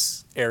in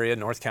this area,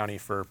 North County,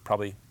 for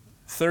probably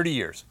 30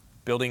 years,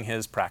 building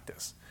his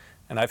practice.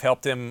 And I've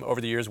helped him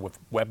over the years with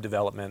web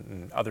development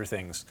and other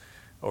things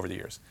over the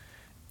years.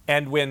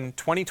 And when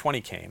 2020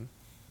 came,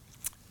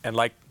 and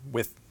like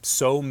with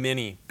so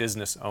many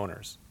business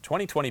owners,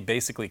 2020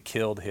 basically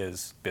killed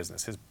his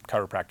business, his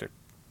chiropractic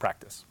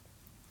practice.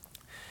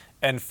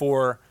 And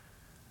for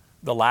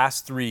the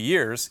last 3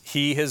 years,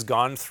 he has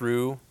gone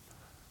through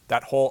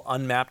that whole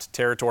unmapped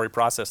territory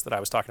process that I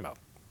was talking about,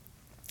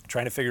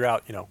 trying to figure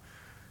out,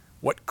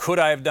 what could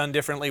I have done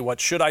differently?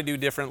 What should I do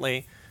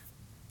differently?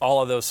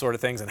 All of those sort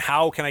of things. And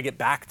how can I get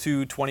back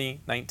to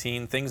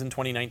 2019? Things in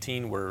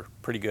 2019 were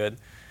pretty good.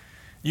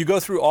 You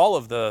go through all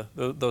of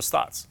those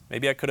thoughts.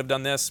 Maybe I could have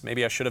done this.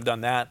 Maybe I should have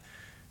done that.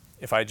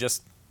 If I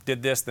just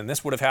did this, then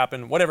this would have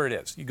happened. Whatever it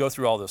is, you go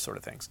through all those sort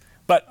of things.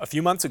 But a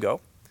few months ago,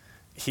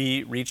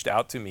 he reached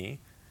out to me.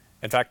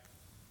 In fact,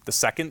 the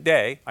second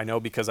day, I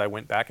know because I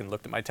went back and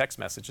looked at my text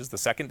messages, the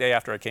second day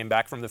after I came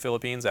back from the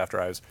Philippines,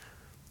 after I was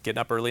getting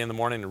up early in the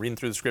morning and reading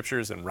through the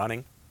scriptures and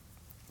running,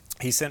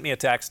 he sent me a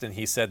text and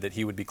he said that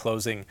he would be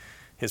closing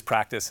his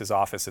practice, his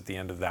office, at the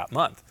end of that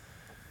month.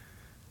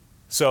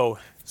 So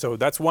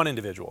that's one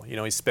individual.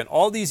 He spent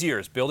all these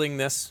years building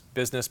this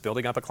business,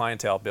 building up a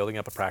clientele, building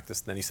up a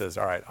practice. And then he says,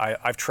 all right,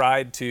 I've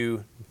tried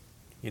to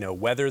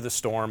weather the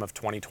storm of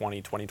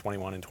 2020,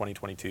 2021, and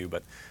 2022,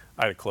 but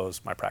I had to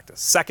close my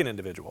practice. Second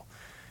individual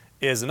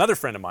is another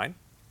friend of mine,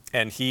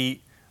 and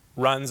he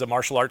runs a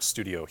martial arts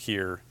studio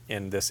here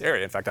in this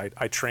area. In fact,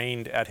 I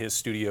trained at his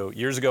studio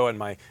years ago, and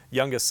my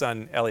youngest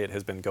son, Elliot,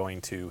 has been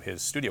going to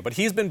his studio. But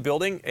he's been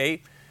building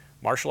a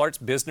martial arts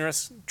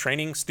business,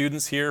 training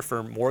students here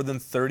for more than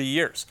 30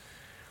 years.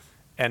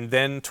 And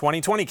then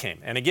 2020 came,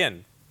 and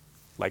again,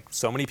 like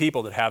so many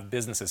people that have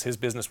businesses, his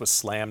business was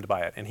slammed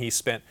by it, and he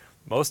spent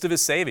most of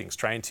his savings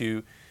trying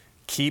to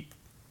keep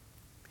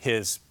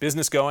his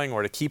business going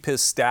or to keep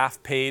his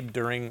staff paid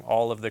during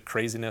all of the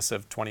craziness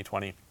of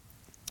 2020.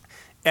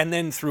 And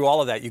then through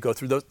all of that, you go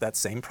through that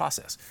same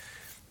process.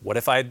 What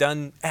if I had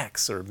done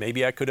X, or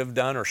maybe I could have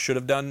done or should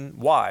have done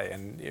Y,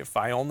 and if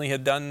I only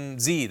had done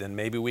Z, then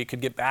maybe we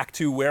could get back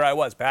to where I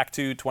was, back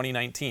to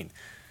 2019.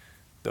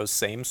 Those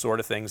same sort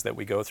of things that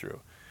we go through.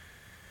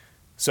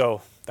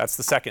 So that's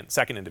the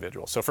second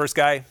individual. So first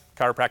guy,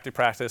 chiropractic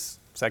practice.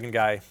 Second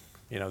guy,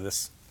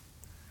 this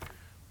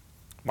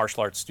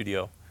martial arts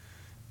studio.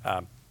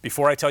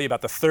 Before I tell you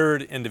about the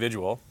third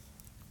individual,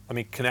 let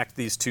me connect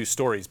these two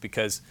stories,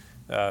 because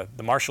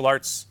the martial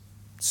arts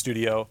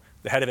studio,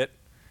 the head of it,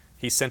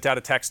 he sent out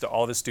a text to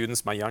all of his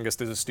students. My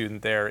youngest is a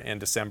student there in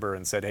December,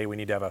 and said, hey, we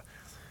need to have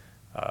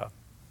a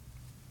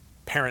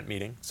parent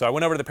meeting. So I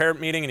went over to the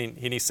parent meeting,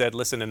 and he said,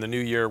 listen, in the new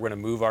year, we're going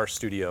to move our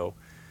studio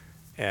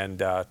and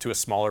to a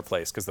smaller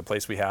place, because the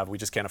place we have, we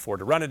just can't afford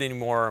to run it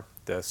anymore.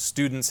 The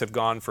students have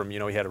gone from,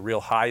 we had a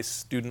real high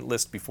student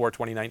list before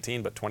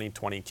 2019, but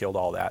 2020 killed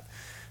all that.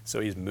 So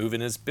he's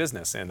moving his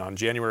business. And on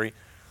January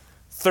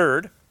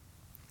 3rd,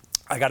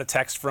 I got a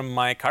text from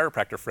my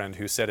chiropractor friend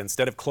who said,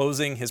 instead of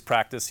closing his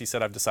practice, he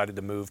said, I've decided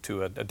to move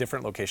to a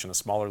different location, a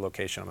smaller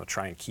location. I'm going to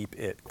try and keep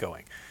it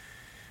going.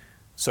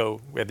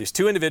 So we had these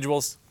two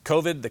individuals.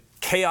 COVID, the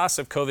chaos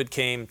of COVID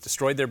came,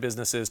 destroyed their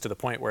businesses to the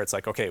point where it's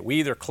like, okay, we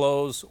either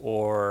close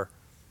or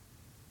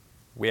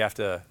we have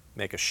to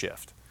make a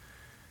shift.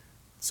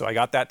 So I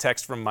got that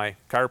text from my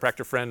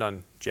chiropractor friend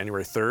on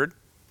January 3rd,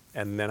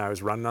 and then I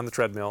was running on the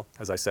treadmill,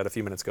 as I said a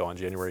few minutes ago, on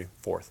January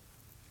 4th.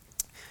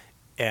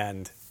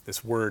 And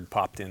this word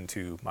popped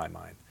into my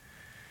mind.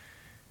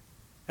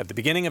 At the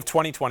beginning of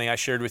 2020, I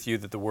shared with you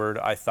that the word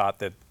I thought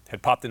that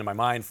had popped into my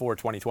mind for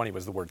 2020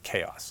 was the word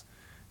chaos.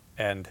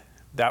 And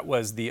that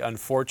was the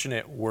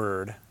unfortunate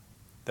word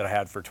that I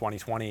had for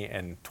 2020,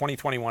 and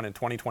 2021 and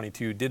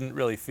 2022 didn't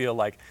really feel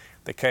like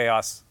the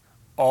chaos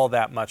all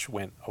that much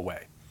went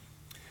away.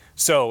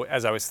 So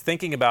as I was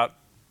thinking about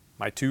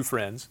my two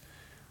friends,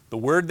 the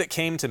word that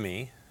came to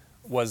me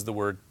was the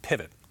word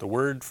pivot, the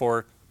word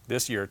for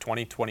this year,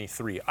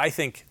 2023. I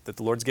think that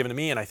the Lord's given to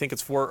me, and I think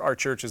it's for our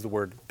church, is the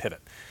word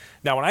pivot.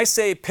 Now, when I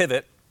say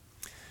pivot,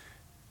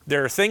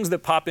 there are things that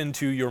pop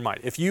into your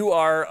mind. If you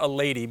are a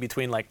lady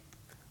between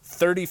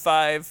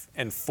 35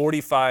 and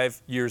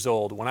 45 years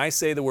old, when I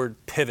say the word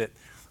pivot,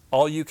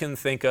 all you can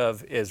think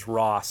of is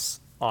Ross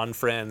on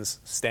Friends,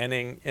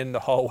 standing in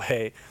the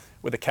hallway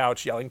with a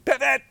couch yelling,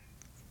 pivot,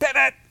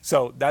 pivot.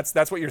 So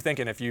that's what you're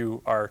thinking if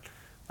you are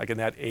in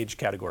that age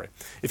category.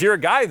 If you're a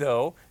guy,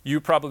 though,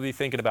 you're probably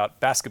thinking about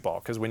basketball,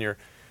 because when you're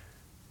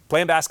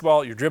playing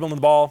basketball, you're dribbling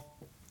the ball.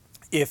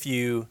 If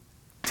you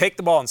take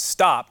the ball and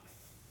stop,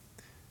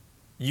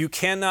 you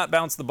cannot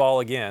bounce the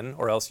ball again,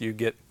 or else you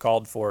get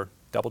called for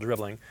double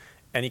dribbling.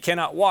 And you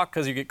cannot walk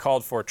because you get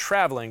called for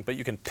traveling, but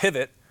you can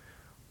pivot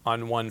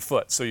on one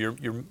foot. So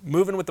you're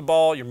moving with the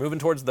ball, you're moving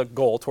towards the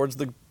goal, towards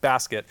the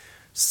basket.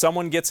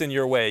 Someone gets in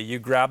your way, you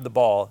grab the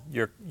ball,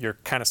 you're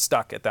kind of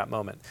stuck at that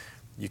moment.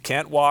 You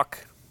can't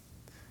walk,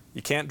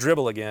 you can't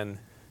dribble again,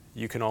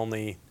 you can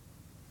only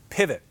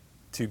pivot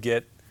to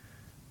get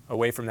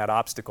away from that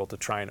obstacle to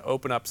try and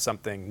open up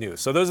something new.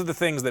 So those are the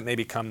things that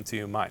maybe come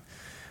to mind.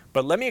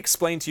 But let me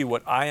explain to you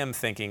what I am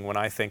thinking when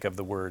I think of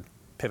the word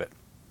pivot.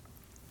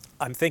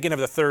 I'm thinking of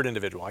the third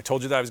individual. I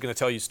told you that I was going to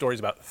tell you stories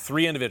about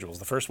three individuals.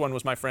 The first one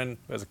was my friend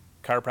who has a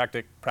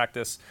chiropractic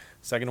practice.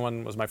 The second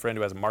one was my friend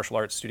who has a martial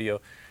arts studio.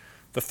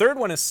 The third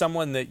one is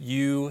someone that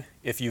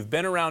if you've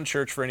been around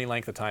church for any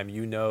length of time,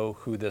 you know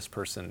who this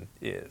person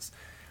is.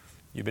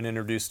 You've been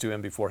introduced to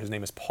him before. His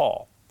name is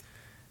Paul.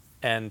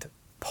 And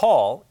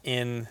Paul,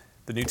 in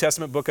the New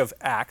Testament book of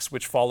Acts,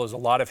 which follows a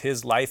lot of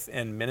his life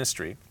and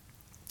ministry,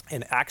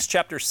 in Acts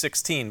chapter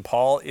 16,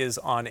 Paul is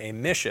on a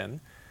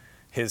mission,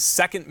 his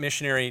second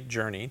missionary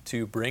journey,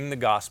 to bring the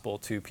gospel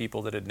to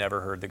people that had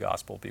never heard the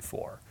gospel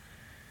before.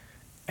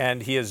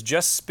 And he has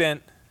just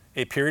spent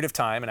a period of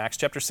time, in Acts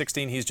chapter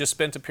 16, he's just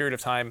spent a period of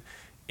time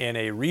in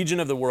a region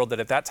of the world that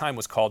at that time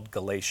was called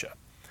Galatia.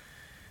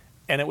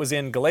 And it was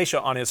in Galatia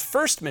on his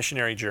first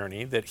missionary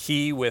journey that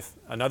he, with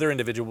another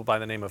individual by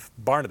the name of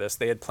Barnabas,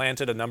 they had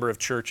planted a number of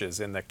churches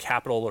in the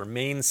capital or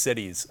main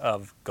cities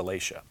of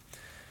Galatia.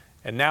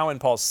 And now in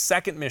Paul's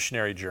second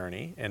missionary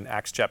journey in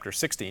Acts chapter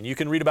 16, you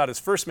can read about his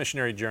first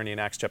missionary journey in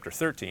Acts chapter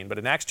 13, but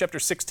in Acts chapter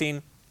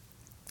 16,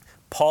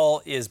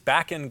 Paul is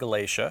back in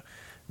Galatia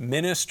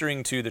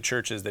ministering to the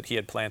churches that he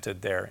had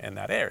planted there in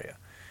that area.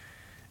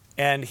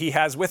 And he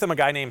has with him a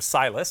guy named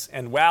Silas,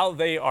 and while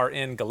they are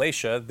in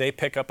Galatia, they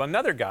pick up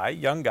another guy,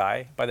 young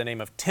guy, by the name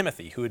of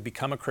Timothy, who had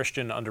become a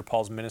Christian under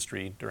Paul's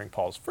ministry during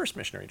Paul's first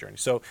missionary journey.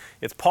 So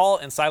it's Paul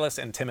and Silas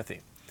and Timothy.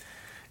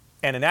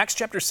 And in Acts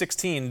chapter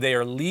 16, they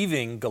are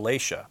leaving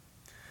Galatia,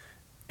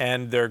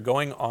 and they're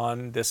going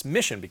on this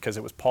mission because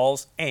it was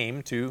Paul's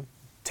aim to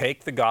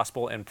take the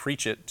gospel and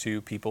preach it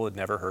to people who had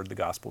never heard the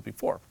gospel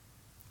before.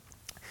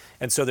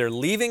 And so they're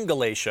leaving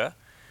Galatia,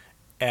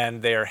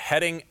 and they're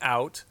heading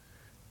out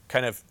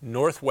kind of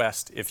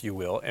northwest, if you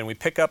will, and we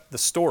pick up the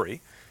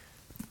story.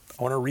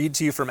 I want to read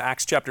to you from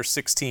Acts chapter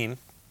 16,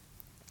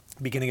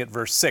 beginning at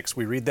verse 6,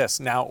 we read this.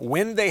 Now,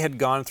 when they had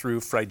gone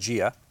through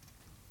Phrygia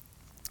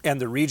and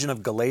the region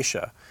of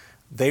Galatia,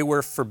 they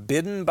were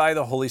forbidden by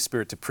the Holy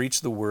Spirit to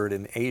preach the word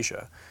in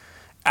Asia.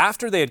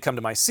 After they had come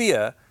to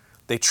Mysia,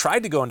 they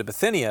tried to go into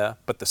Bithynia,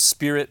 but the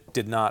Spirit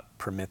did not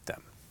permit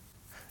them.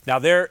 Now,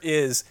 there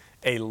is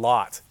a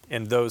lot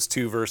in those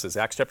two verses,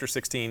 Acts chapter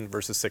 16,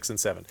 verses 6 and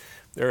 7.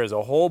 There is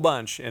a whole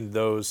bunch in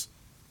those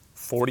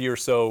 40 or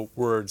so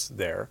words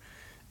there.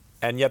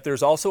 And yet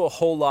there's also a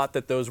whole lot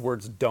that those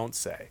words don't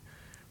say.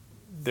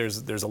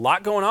 There's a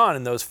lot going on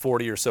in those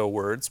 40 or so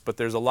words, but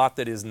there's a lot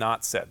that is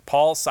not said.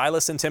 Paul,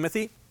 Silas, and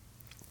Timothy,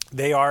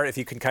 they are, if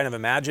you can kind of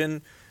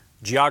imagine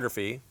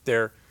geography,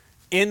 they're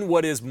in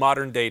what is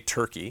modern day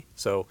Turkey.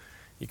 So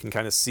you can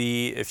kind of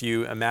see, if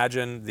you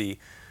imagine the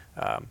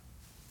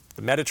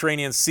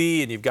Mediterranean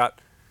Sea, and you've got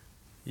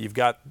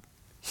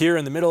here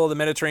in the middle of the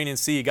Mediterranean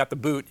Sea, you got the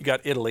boot, you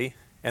got Italy.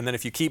 And then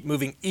if you keep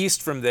moving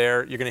east from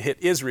there, you're going to hit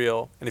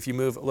Israel. And if you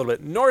move a little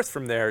bit north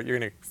from there, you're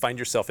going to find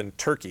yourself in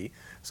Turkey.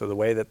 So the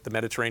way that the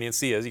Mediterranean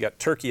Sea is, you got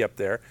Turkey up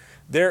there.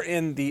 They're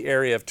in the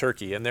area of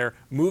Turkey, and they're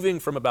moving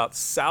from about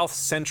south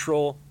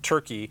central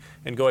Turkey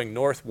and going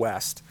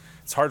northwest.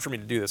 It's hard for me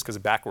to do this because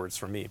it's backwards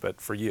for me, but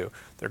for you.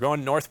 They're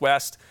going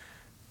northwest.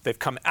 They've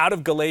come out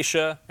of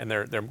Galatia, and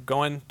they're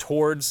going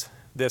towards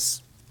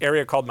this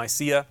area called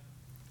Mysia.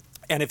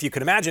 And if you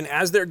could imagine,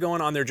 as they're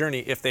going on their journey,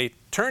 if they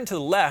turn to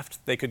the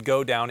left, they could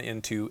go down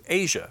into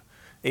Asia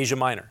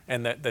Minor.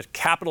 And the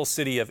capital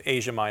city of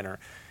Asia Minor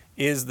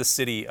is the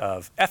city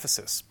of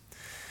Ephesus.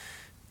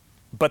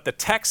 But the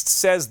text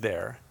says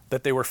there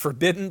that they were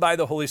forbidden by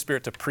the Holy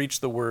Spirit to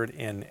preach the word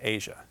in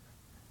Asia.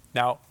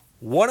 Now,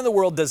 what in the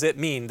world does it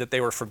mean that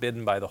they were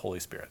forbidden by the Holy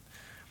Spirit?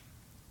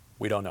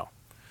 We don't know.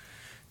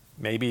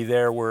 Maybe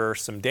there were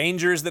some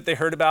dangers that they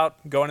heard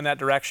about going in that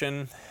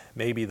direction.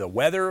 Maybe the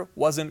weather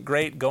wasn't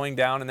great going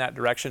down in that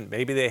direction.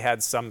 Maybe they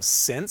had some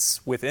sense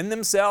within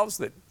themselves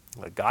that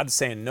God's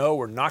saying, no,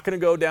 we're not going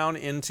to go down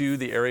into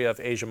the area of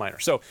Asia Minor.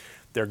 So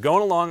they're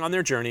going along on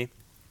their journey.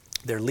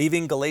 They're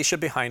leaving Galatia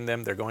behind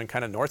them. They're going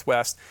kind of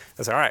northwest.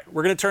 They say, all right,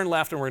 we're going to turn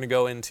left and we're going to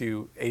go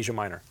into Asia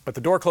Minor. But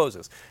the door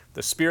closes.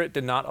 The Spirit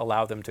did not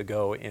allow them to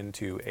go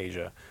into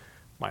Asia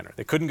Minor.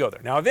 They couldn't go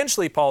there. Now,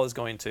 eventually, Paul is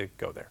going to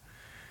go there.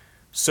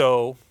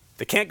 So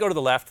they can't go to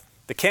the left.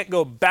 They can't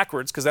go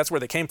backwards because that's where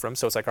they came from.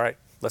 So it's like, all right,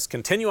 let's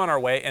continue on our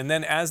way. And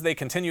then as they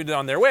continued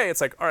on their way, it's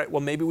like, all right,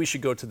 well, maybe we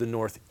should go to the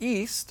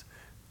northeast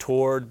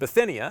toward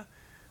Bithynia,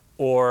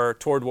 or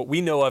toward what we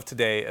know of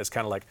today as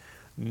kind of like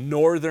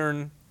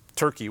northern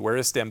Turkey, where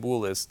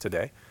Istanbul is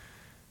today.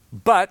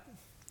 But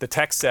the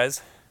text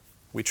says,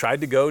 we tried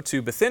to go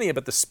to Bithynia,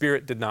 but the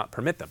Spirit did not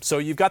permit them. So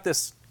you've got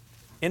this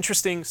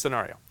interesting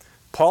scenario.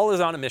 Paul is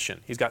on a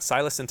mission. He's got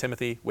Silas and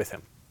Timothy with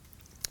him.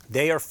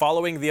 They are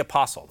following the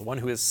apostle, the one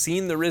who has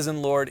seen the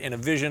risen Lord in a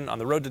vision on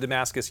the road to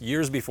Damascus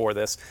years before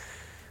this.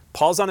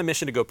 Paul's on a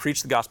mission to go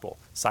preach the gospel.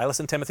 Silas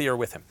and Timothy are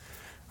with him.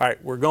 All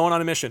right, we're going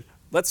on a mission.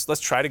 Let's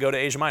try to go to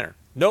Asia Minor.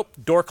 Nope,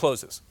 door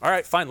closes. All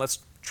right, fine, let's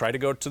try to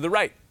go to the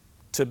right,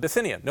 to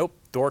Bithynia. Nope,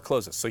 door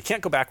closes. So you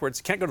can't go backwards,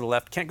 you can't go to the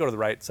left, can't go to the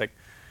right. It's like,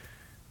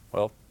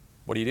 well,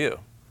 what do?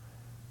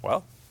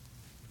 Well,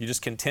 you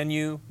just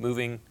continue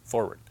moving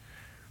forward.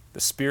 The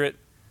Spirit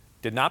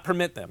did not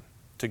permit them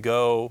to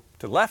go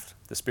to the left.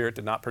 The Spirit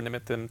did not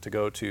permit them to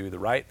go to the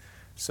right.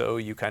 So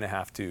you kind of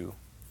have to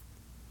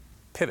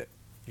pivot.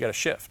 You got to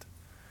shift.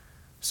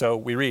 So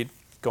we read,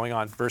 going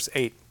on, verse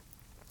 8,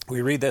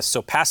 we read this.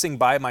 So passing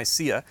by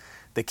Mysia,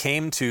 they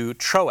came to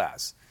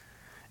Troas,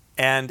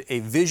 and a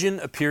vision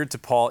appeared to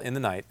Paul in the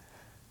night.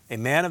 A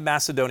man of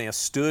Macedonia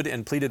stood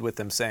and pleaded with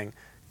them, saying,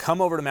 come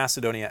over to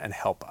Macedonia and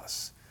help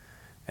us.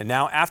 And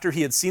now after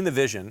he had seen the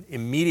vision,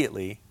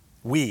 immediately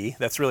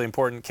that's really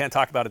important, can't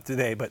talk about it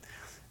today, but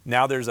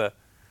now there's a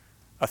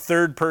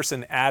third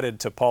person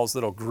added to Paul's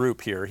little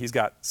group here. He's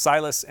got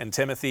Silas and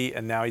Timothy,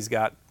 and now he's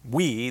got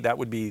that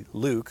would be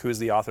Luke, who is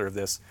the author of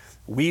this.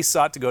 We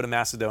sought to go to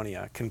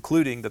Macedonia,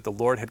 concluding that the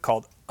Lord had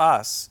called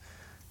us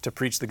to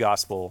preach the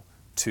gospel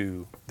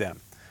to them.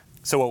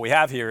 So what we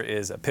have here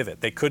is a pivot.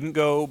 They couldn't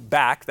go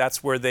back.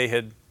 That's where they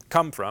had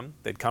come from.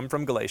 They'd come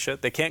from Galatia.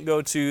 They can't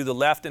go to the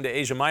left into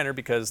Asia Minor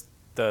because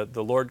the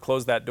Lord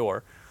closed that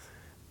door.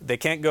 They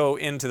can't go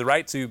into the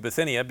right to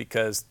Bithynia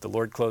because the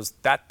Lord closed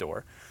that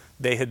door.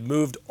 They had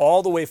moved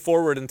all the way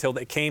forward until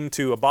they came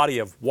to a body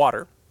of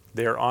water.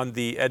 They're on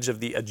the edge of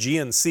the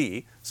Aegean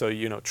Sea. So,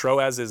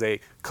 Troas is a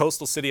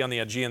coastal city on the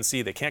Aegean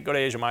Sea. They can't go to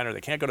Asia Minor.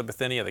 They can't go to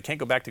Bithynia. They can't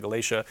go back to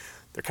Galatia.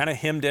 They're kind of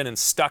hemmed in and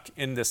stuck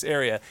in this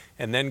area.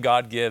 And then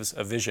God gives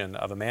a vision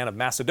of a man of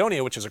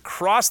Macedonia, which is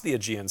across the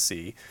Aegean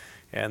Sea.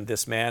 And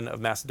this man of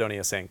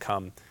Macedonia saying,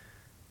 come,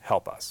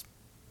 help us.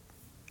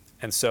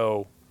 And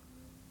so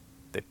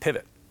they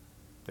pivot.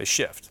 They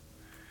shift.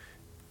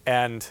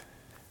 And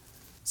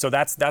so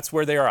that's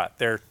where they are at.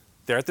 They're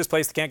at this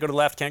place. They can't go to the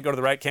left, can't go to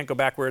the right, can't go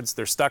backwards.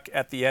 They're stuck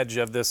at the edge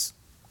of this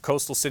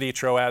coastal city,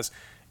 Troas,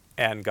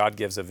 and God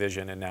gives a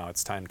vision, and now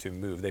it's time to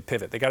move. They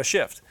pivot. They got to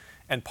shift.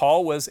 And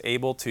Paul was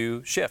able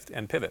to shift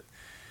and pivot.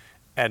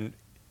 And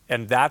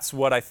that's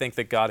what I think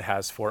that God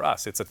has for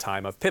us. It's a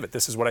time of pivot.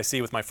 This is what I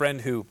see with my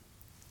friend who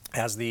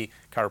as the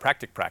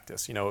chiropractic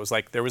practice. It was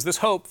like there was this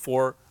hope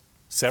for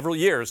several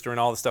years during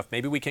all this stuff.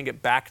 Maybe we can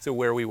get back to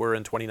where we were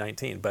in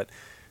 2019, but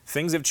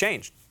things have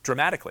changed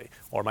dramatically.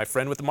 Or my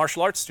friend with the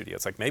martial arts studio,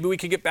 it's like maybe we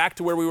could get back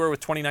to where we were with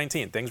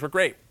 2019. Things were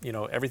great.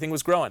 Everything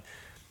was growing.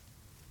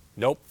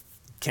 Nope,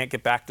 can't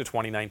get back to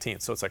 2019.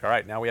 So it's like, all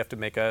right, now we have to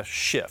make a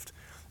shift.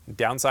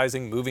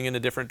 Downsizing, moving in a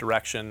different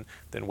direction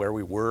than where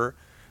we were.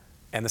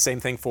 And the same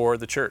thing for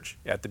the church.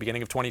 At the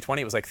beginning of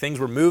 2020, it was like things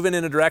were moving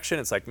in a direction.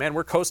 It's like, man,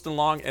 we're coasting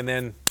along, and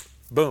then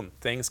boom,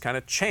 things kind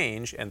of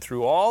change. And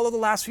through all of the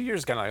last few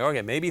years, kind of like,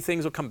 okay, maybe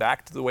things will come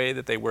back to the way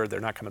that they were. They're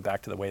not coming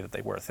back to the way that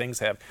they were. Things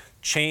have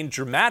changed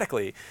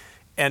dramatically.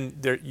 And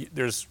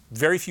there's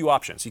very few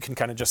options. You can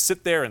kind of just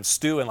sit there and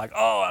stew and like,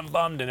 oh, I'm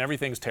bummed and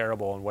everything's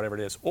terrible and whatever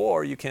it is.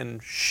 Or you can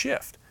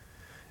shift.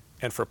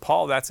 And for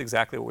Paul, that's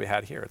exactly what we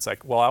had here. It's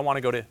like, well, I want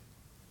to go to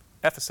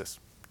Ephesus.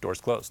 Doors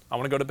closed. I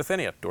want to go to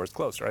Bithynia. Doors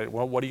closed, right?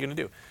 Well, what are you going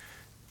to do?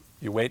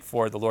 You wait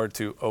for the Lord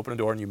to open a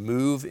door and you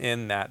move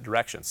in that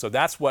direction. So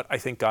that's what I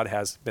think God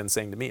has been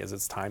saying to me, is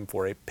it's time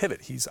for a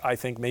pivot. He's, I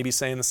think, maybe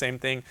saying the same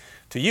thing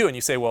to you. And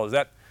you say, well, is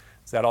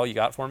that all you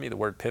got for me, the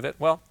word pivot?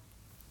 Well,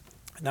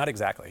 not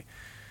exactly.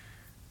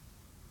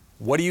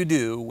 What do you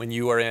do when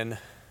you are in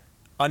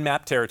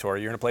unmapped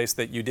territory? You're in a place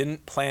that you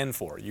didn't plan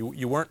for.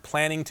 You weren't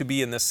planning to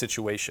be in this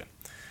situation.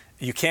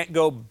 You can't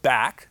go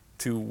back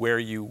to where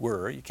you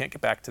were. You can't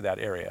get back to that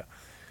area.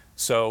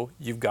 So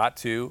you've got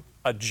to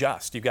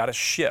adjust. You've got to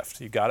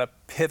shift. You've got to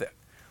pivot.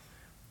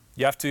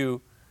 You have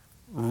to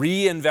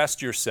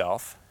reinvest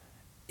yourself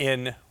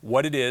in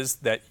what it is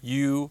that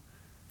you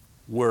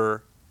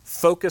were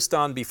focused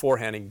on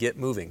beforehand and get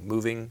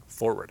moving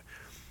forward.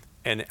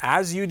 And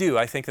as you do,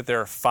 I think that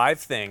there are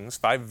 5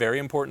 very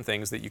important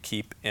things that you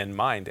keep in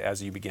mind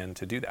as you begin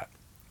to do that.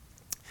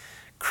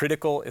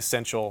 Critical,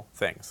 essential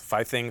things.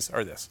 5 things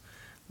are this.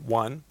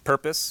 1,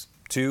 purpose.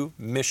 2,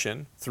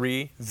 mission.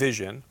 3,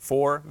 vision.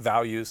 4,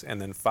 values. And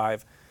then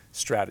 5,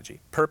 strategy.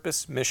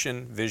 Purpose,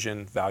 mission,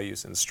 vision,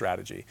 values, and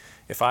strategy.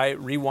 If I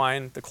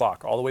rewind the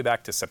clock all the way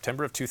back to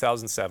September of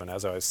 2007,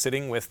 as I was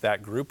sitting with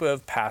that group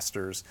of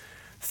pastors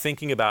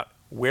thinking about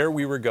where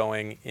we were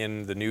going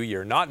in the new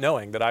year, not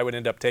knowing that I would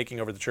end up taking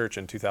over the church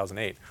in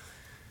 2008,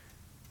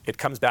 it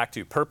comes back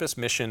to purpose,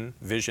 mission,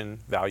 vision,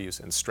 values,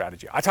 and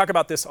strategy. I talk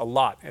about this a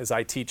lot as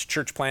I teach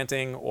church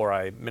planting or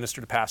I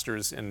minister to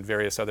pastors in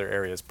various other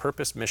areas.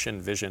 Purpose,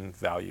 mission, vision,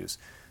 values,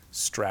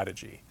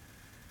 strategy.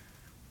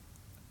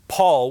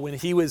 Paul, when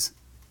he was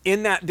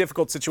in that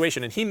difficult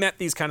situation, and he met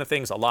these kind of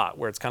things a lot,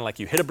 where it's kind of like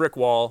you hit a brick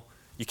wall,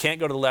 you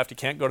can't go to the left, you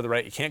can't go to the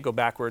right, you can't go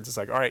backwards. It's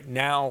like, all right,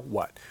 now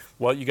what?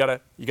 Well, you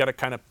gotta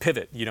kind of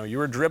pivot. You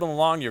were dribbling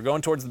along, you're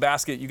going towards the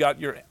basket, you got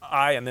your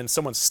eye, and then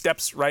someone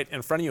steps right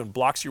in front of you and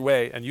blocks your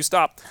way, and you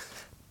stop.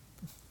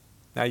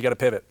 Now you got to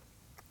pivot.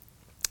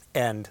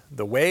 And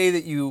the way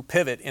that you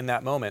pivot in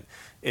that moment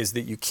is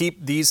that you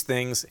keep these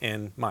things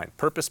in mind: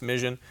 purpose,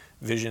 mission,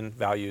 vision,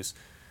 values,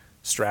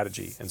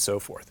 strategy, and so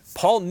forth.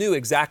 Paul knew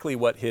exactly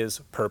what his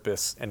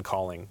purpose and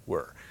calling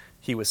were.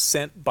 He was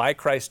sent by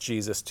Christ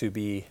Jesus to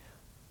be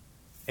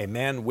a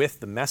man with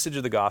the message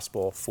of the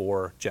gospel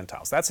for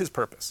Gentiles. That's his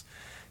purpose.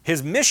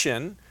 His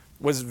mission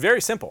was very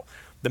simple.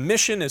 The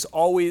mission is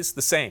always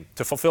the same: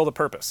 to fulfill the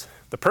purpose.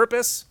 The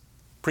purpose,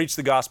 preach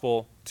the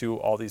gospel to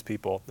all these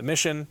people. The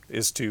mission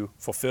is to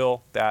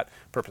fulfill that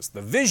purpose.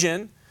 The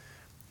vision,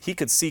 he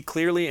could see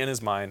clearly in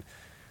his mind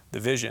the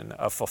vision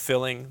of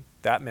fulfilling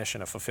that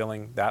mission, of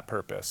fulfilling that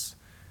purpose,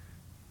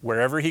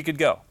 wherever he could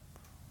go.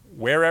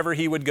 Wherever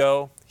he would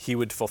go, he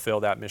would fulfill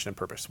that mission and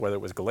purpose, whether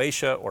it was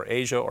Galatia or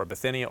Asia or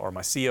Bithynia or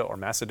Mysia or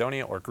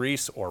Macedonia or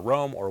Greece or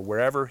Rome or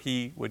wherever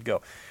he would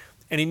go.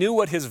 And he knew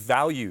what his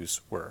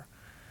values were.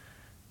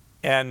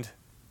 And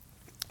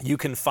you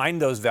can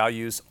find those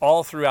values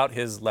all throughout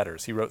his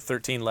letters. He wrote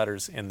 13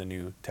 letters in the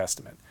New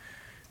Testament.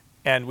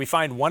 And we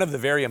find one of the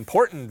very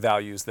important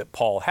values that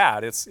Paul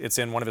had. It's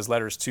in one of his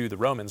letters to the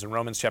Romans, in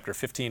Romans chapter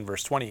 15,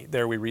 verse 20.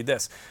 There we read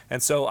this: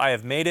 "And so I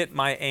have made it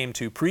my aim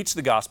to preach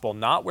the gospel,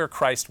 not where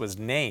Christ was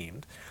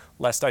named,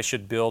 lest I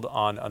should build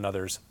on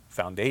another's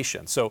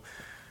foundation." So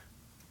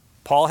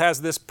Paul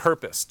has this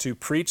purpose to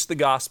preach the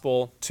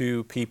gospel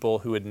to people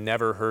who had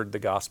never heard the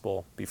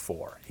gospel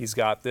before. He's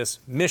got this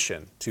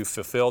mission to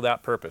fulfill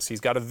that purpose. He's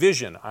got a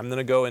vision. I'm going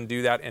to go and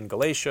do that in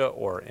Galatia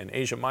or in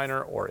Asia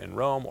Minor or in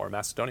Rome or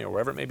Macedonia or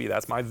wherever it may be.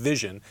 That's my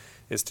vision,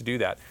 is to do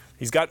that.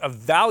 He's got a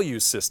value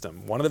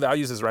system. One of the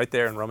values is right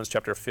there in Romans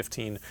chapter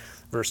 15,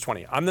 verse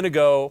 20. I'm going to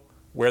go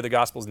where the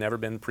gospel's never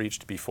been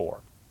preached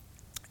before.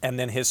 And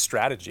then his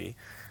strategy.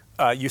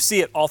 You see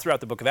it all throughout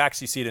the book of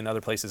Acts. You see it in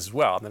other places as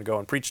well. I'm going to go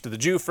and preach to the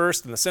Jew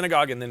first in the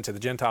synagogue and then to the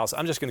Gentiles.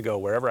 I'm just going to go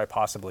wherever I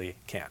possibly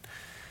can.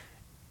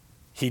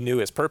 He knew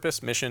his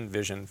purpose, mission,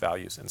 vision,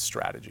 values, and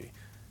strategy.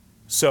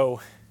 So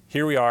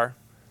here we are,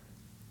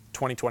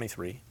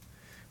 2023.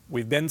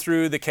 We've been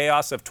through the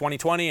chaos of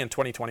 2020 and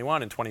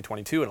 2021 and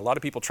 2022, and a lot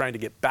of people trying to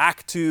get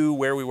back to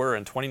where we were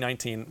in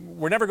 2019.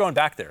 We're never going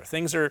back there.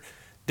 Things are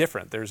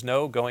different. There's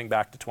no going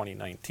back to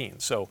 2019.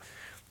 So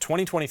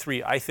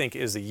 2023, I think,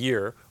 is a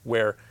year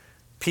where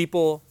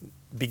people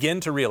begin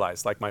to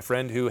realize, like my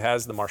friend who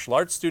has the martial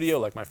arts studio,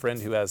 like my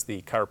friend who has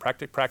the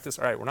chiropractic practice,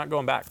 all right, we're not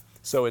going back.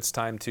 So it's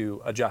time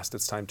to adjust,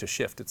 it's time to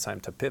shift, it's time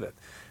to pivot.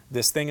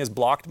 This thing has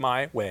blocked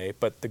my way,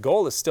 but the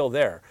goal is still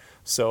there.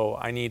 So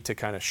I need to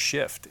kind of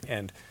shift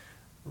and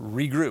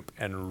regroup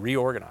and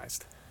reorganize.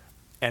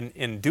 And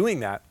in doing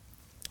that,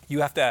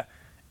 you have to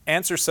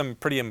answer some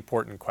pretty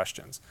important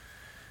questions.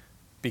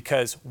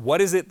 Because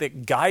what is it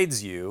that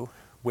guides you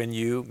when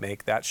you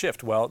make that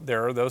shift? Well,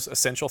 there are those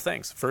essential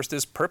things. First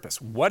is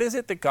purpose. What is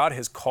it that God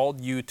has called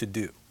you to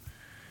do?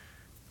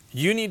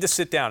 You need to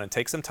sit down and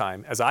take some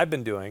time, as I've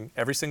been doing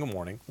every single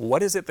morning.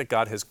 What is it that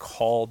God has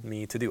called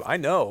me to do? I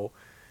know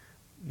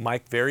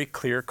my very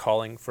clear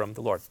calling from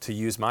the Lord, to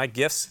use my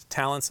gifts,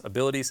 talents,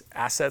 abilities,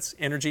 assets,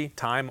 energy,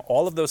 time,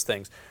 all of those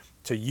things,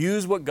 to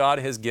use what God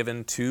has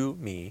given to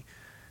me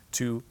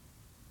to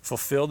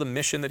fulfill the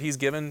mission that he's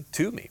given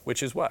to me,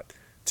 which is what?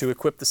 To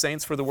equip the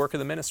saints for the work of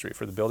the ministry,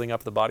 for the building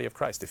up of the body of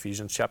Christ.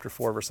 Ephesians chapter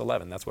 4, verse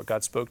 11. That's what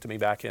God spoke to me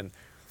back in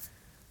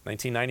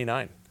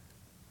 1999,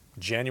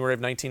 January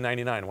of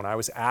 1999, when I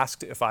was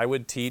asked if I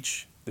would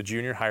teach the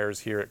junior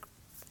hires here at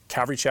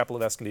Calvary Chapel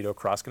of Escondido,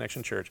 Cross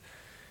Connection Church.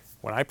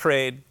 When I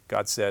prayed,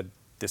 God said,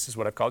 this is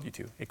what I've called you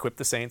to. Equip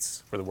the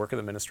saints for the work of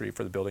the ministry,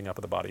 for the building up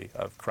of the body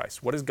of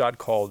Christ. What has God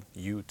called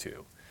you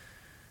to?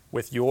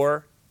 With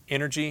your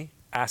energy,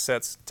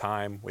 assets,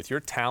 time, with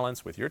your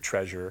talents, with your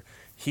treasure,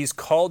 he's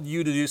called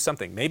you to do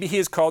something. Maybe he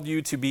has called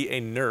you to be a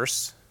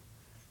nurse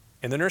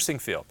in the nursing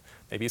field.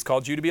 Maybe he's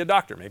called you to be a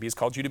doctor. Maybe he's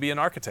called you to be an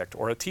architect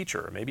or a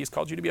teacher. Or maybe he's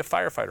called you to be a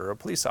firefighter or a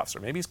police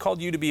officer. Maybe he's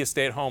called you to be a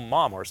stay-at-home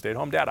mom or a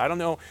stay-at-home dad. I don't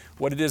know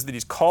what it is that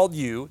he's called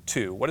you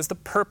to. What is the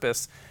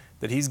purpose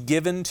that he's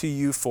given to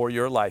you for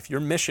your life? Your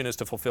mission is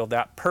to fulfill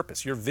that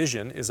purpose. Your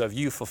vision is of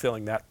you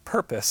fulfilling that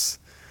purpose.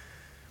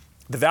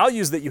 The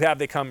values that you have,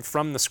 they come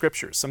from the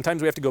scriptures.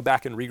 Sometimes we have to go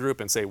back and regroup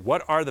and say,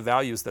 what are the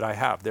values that I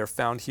have? They're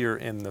found here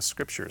in the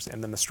scriptures.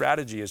 And then the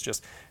strategy is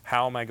just,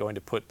 how am I going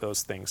to put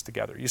those things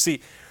together? You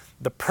see,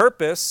 the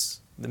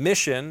purpose, the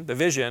mission, the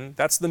vision,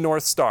 that's the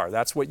North Star.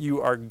 That's what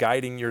you are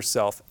guiding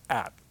yourself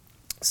at.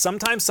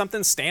 Sometimes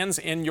something stands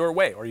in your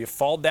way, or you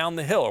fall down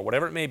the hill, or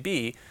whatever it may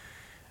be,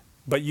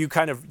 but you've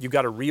got to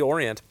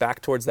reorient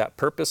back towards that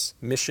purpose,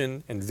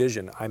 mission, and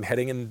vision. I'm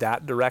heading in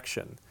that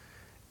direction.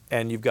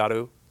 And you've got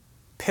to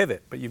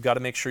pivot, but you've got to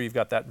make sure you've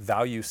got that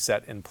value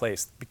set in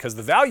place, because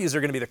the values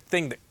are going to be the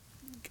thing that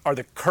are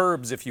the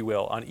curbs, if you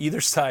will, on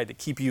either side to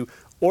keep you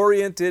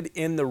oriented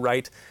in the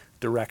right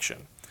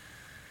direction.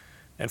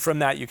 And from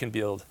that, you can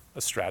build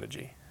a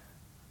strategy.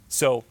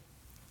 So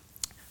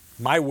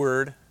my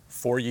word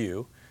for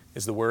you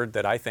is the word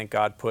that I think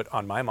God put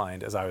on my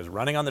mind as I was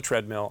running on the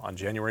treadmill on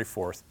January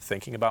 4th,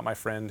 thinking about my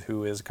friend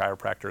who is a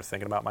chiropractor,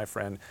 thinking about my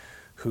friend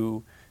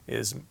who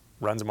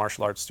runs a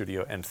martial arts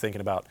studio, and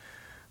thinking about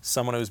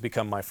someone who's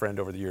become my friend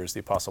over the years, the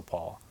Apostle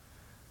Paul.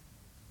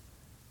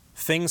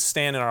 Things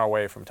stand in our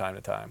way from time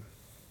to time.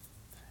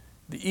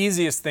 The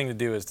easiest thing to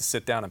do is to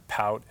sit down and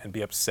pout and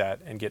be upset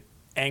and get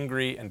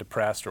angry and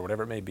depressed or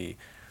whatever it may be.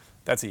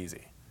 That's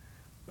easy.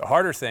 The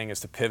harder thing is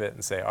to pivot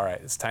and say, all right,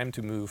 it's time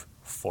to move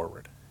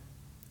forward.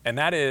 And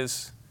that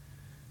is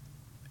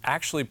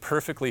actually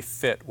perfectly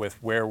fit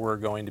with where we're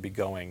going to be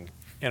going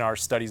in our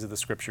studies of the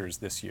scriptures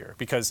this year,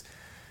 because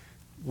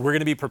we're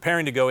going to be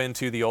preparing to go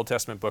into the Old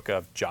Testament book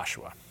of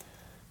Joshua,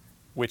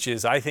 which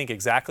is, I think,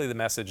 exactly the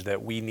message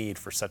that we need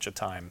for such a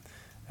time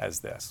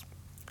as this.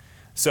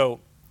 So,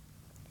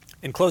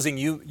 in closing,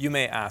 you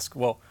may ask,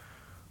 well,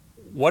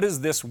 what is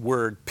this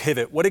word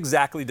pivot? What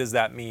exactly does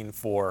that mean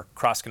for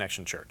Cross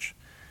Connection Church?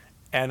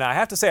 And I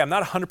have to say, I'm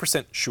not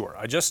 100% sure.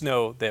 I just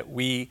know that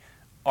we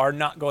are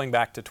not going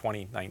back to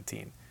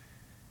 2019.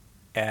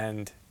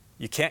 And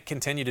you can't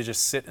continue to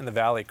just sit in the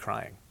valley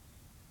crying.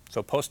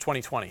 So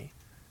post-2020,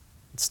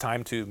 it's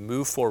time to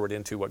move forward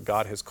into what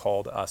God has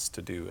called us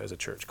to do as a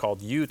church,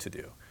 called you to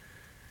do.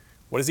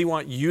 What does he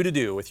want you to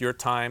do with your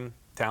time,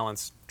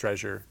 talents,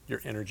 treasure,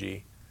 your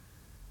energy,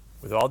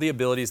 with all the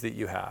abilities that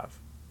you have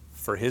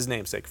for his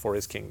namesake, for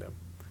his kingdom?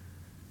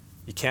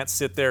 You can't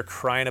sit there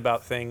crying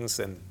about things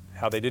and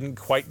how they didn't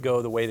quite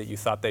go the way that you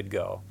thought they'd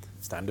go.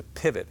 It's time to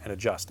pivot and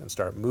adjust and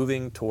start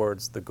moving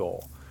towards the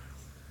goal.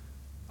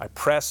 I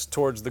press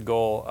towards the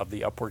goal of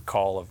the upward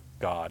call of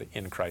God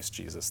in Christ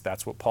Jesus.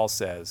 That's what Paul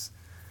says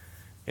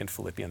in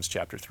Philippians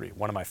chapter 3,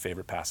 one of my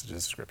favorite passages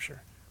of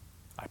Scripture.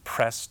 I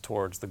press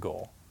towards the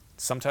goal.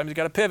 Sometimes you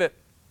got to pivot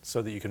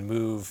so that you can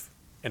move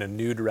in a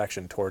new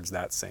direction towards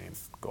that same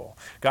goal.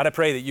 God, I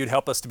pray that you'd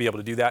help us to be able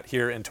to do that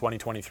here in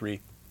 2023.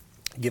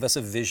 Give us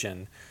a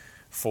vision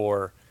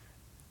for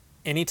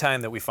any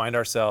time that we find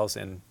ourselves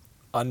in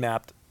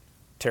unmapped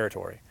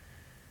territory,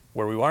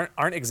 where we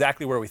aren't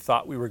exactly where we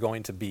thought we were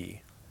going to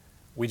be.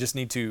 We just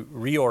need to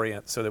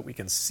reorient so that we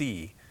can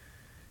see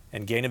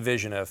and gain a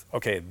vision of,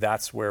 okay,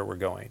 that's where we're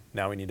going.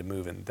 Now we need to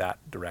move in that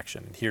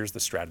direction. And here's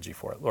the strategy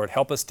for it. Lord,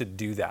 help us to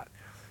do that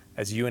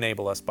as you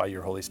enable us by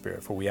your Holy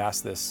Spirit. For we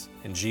ask this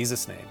in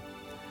Jesus' name.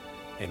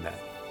 Amen.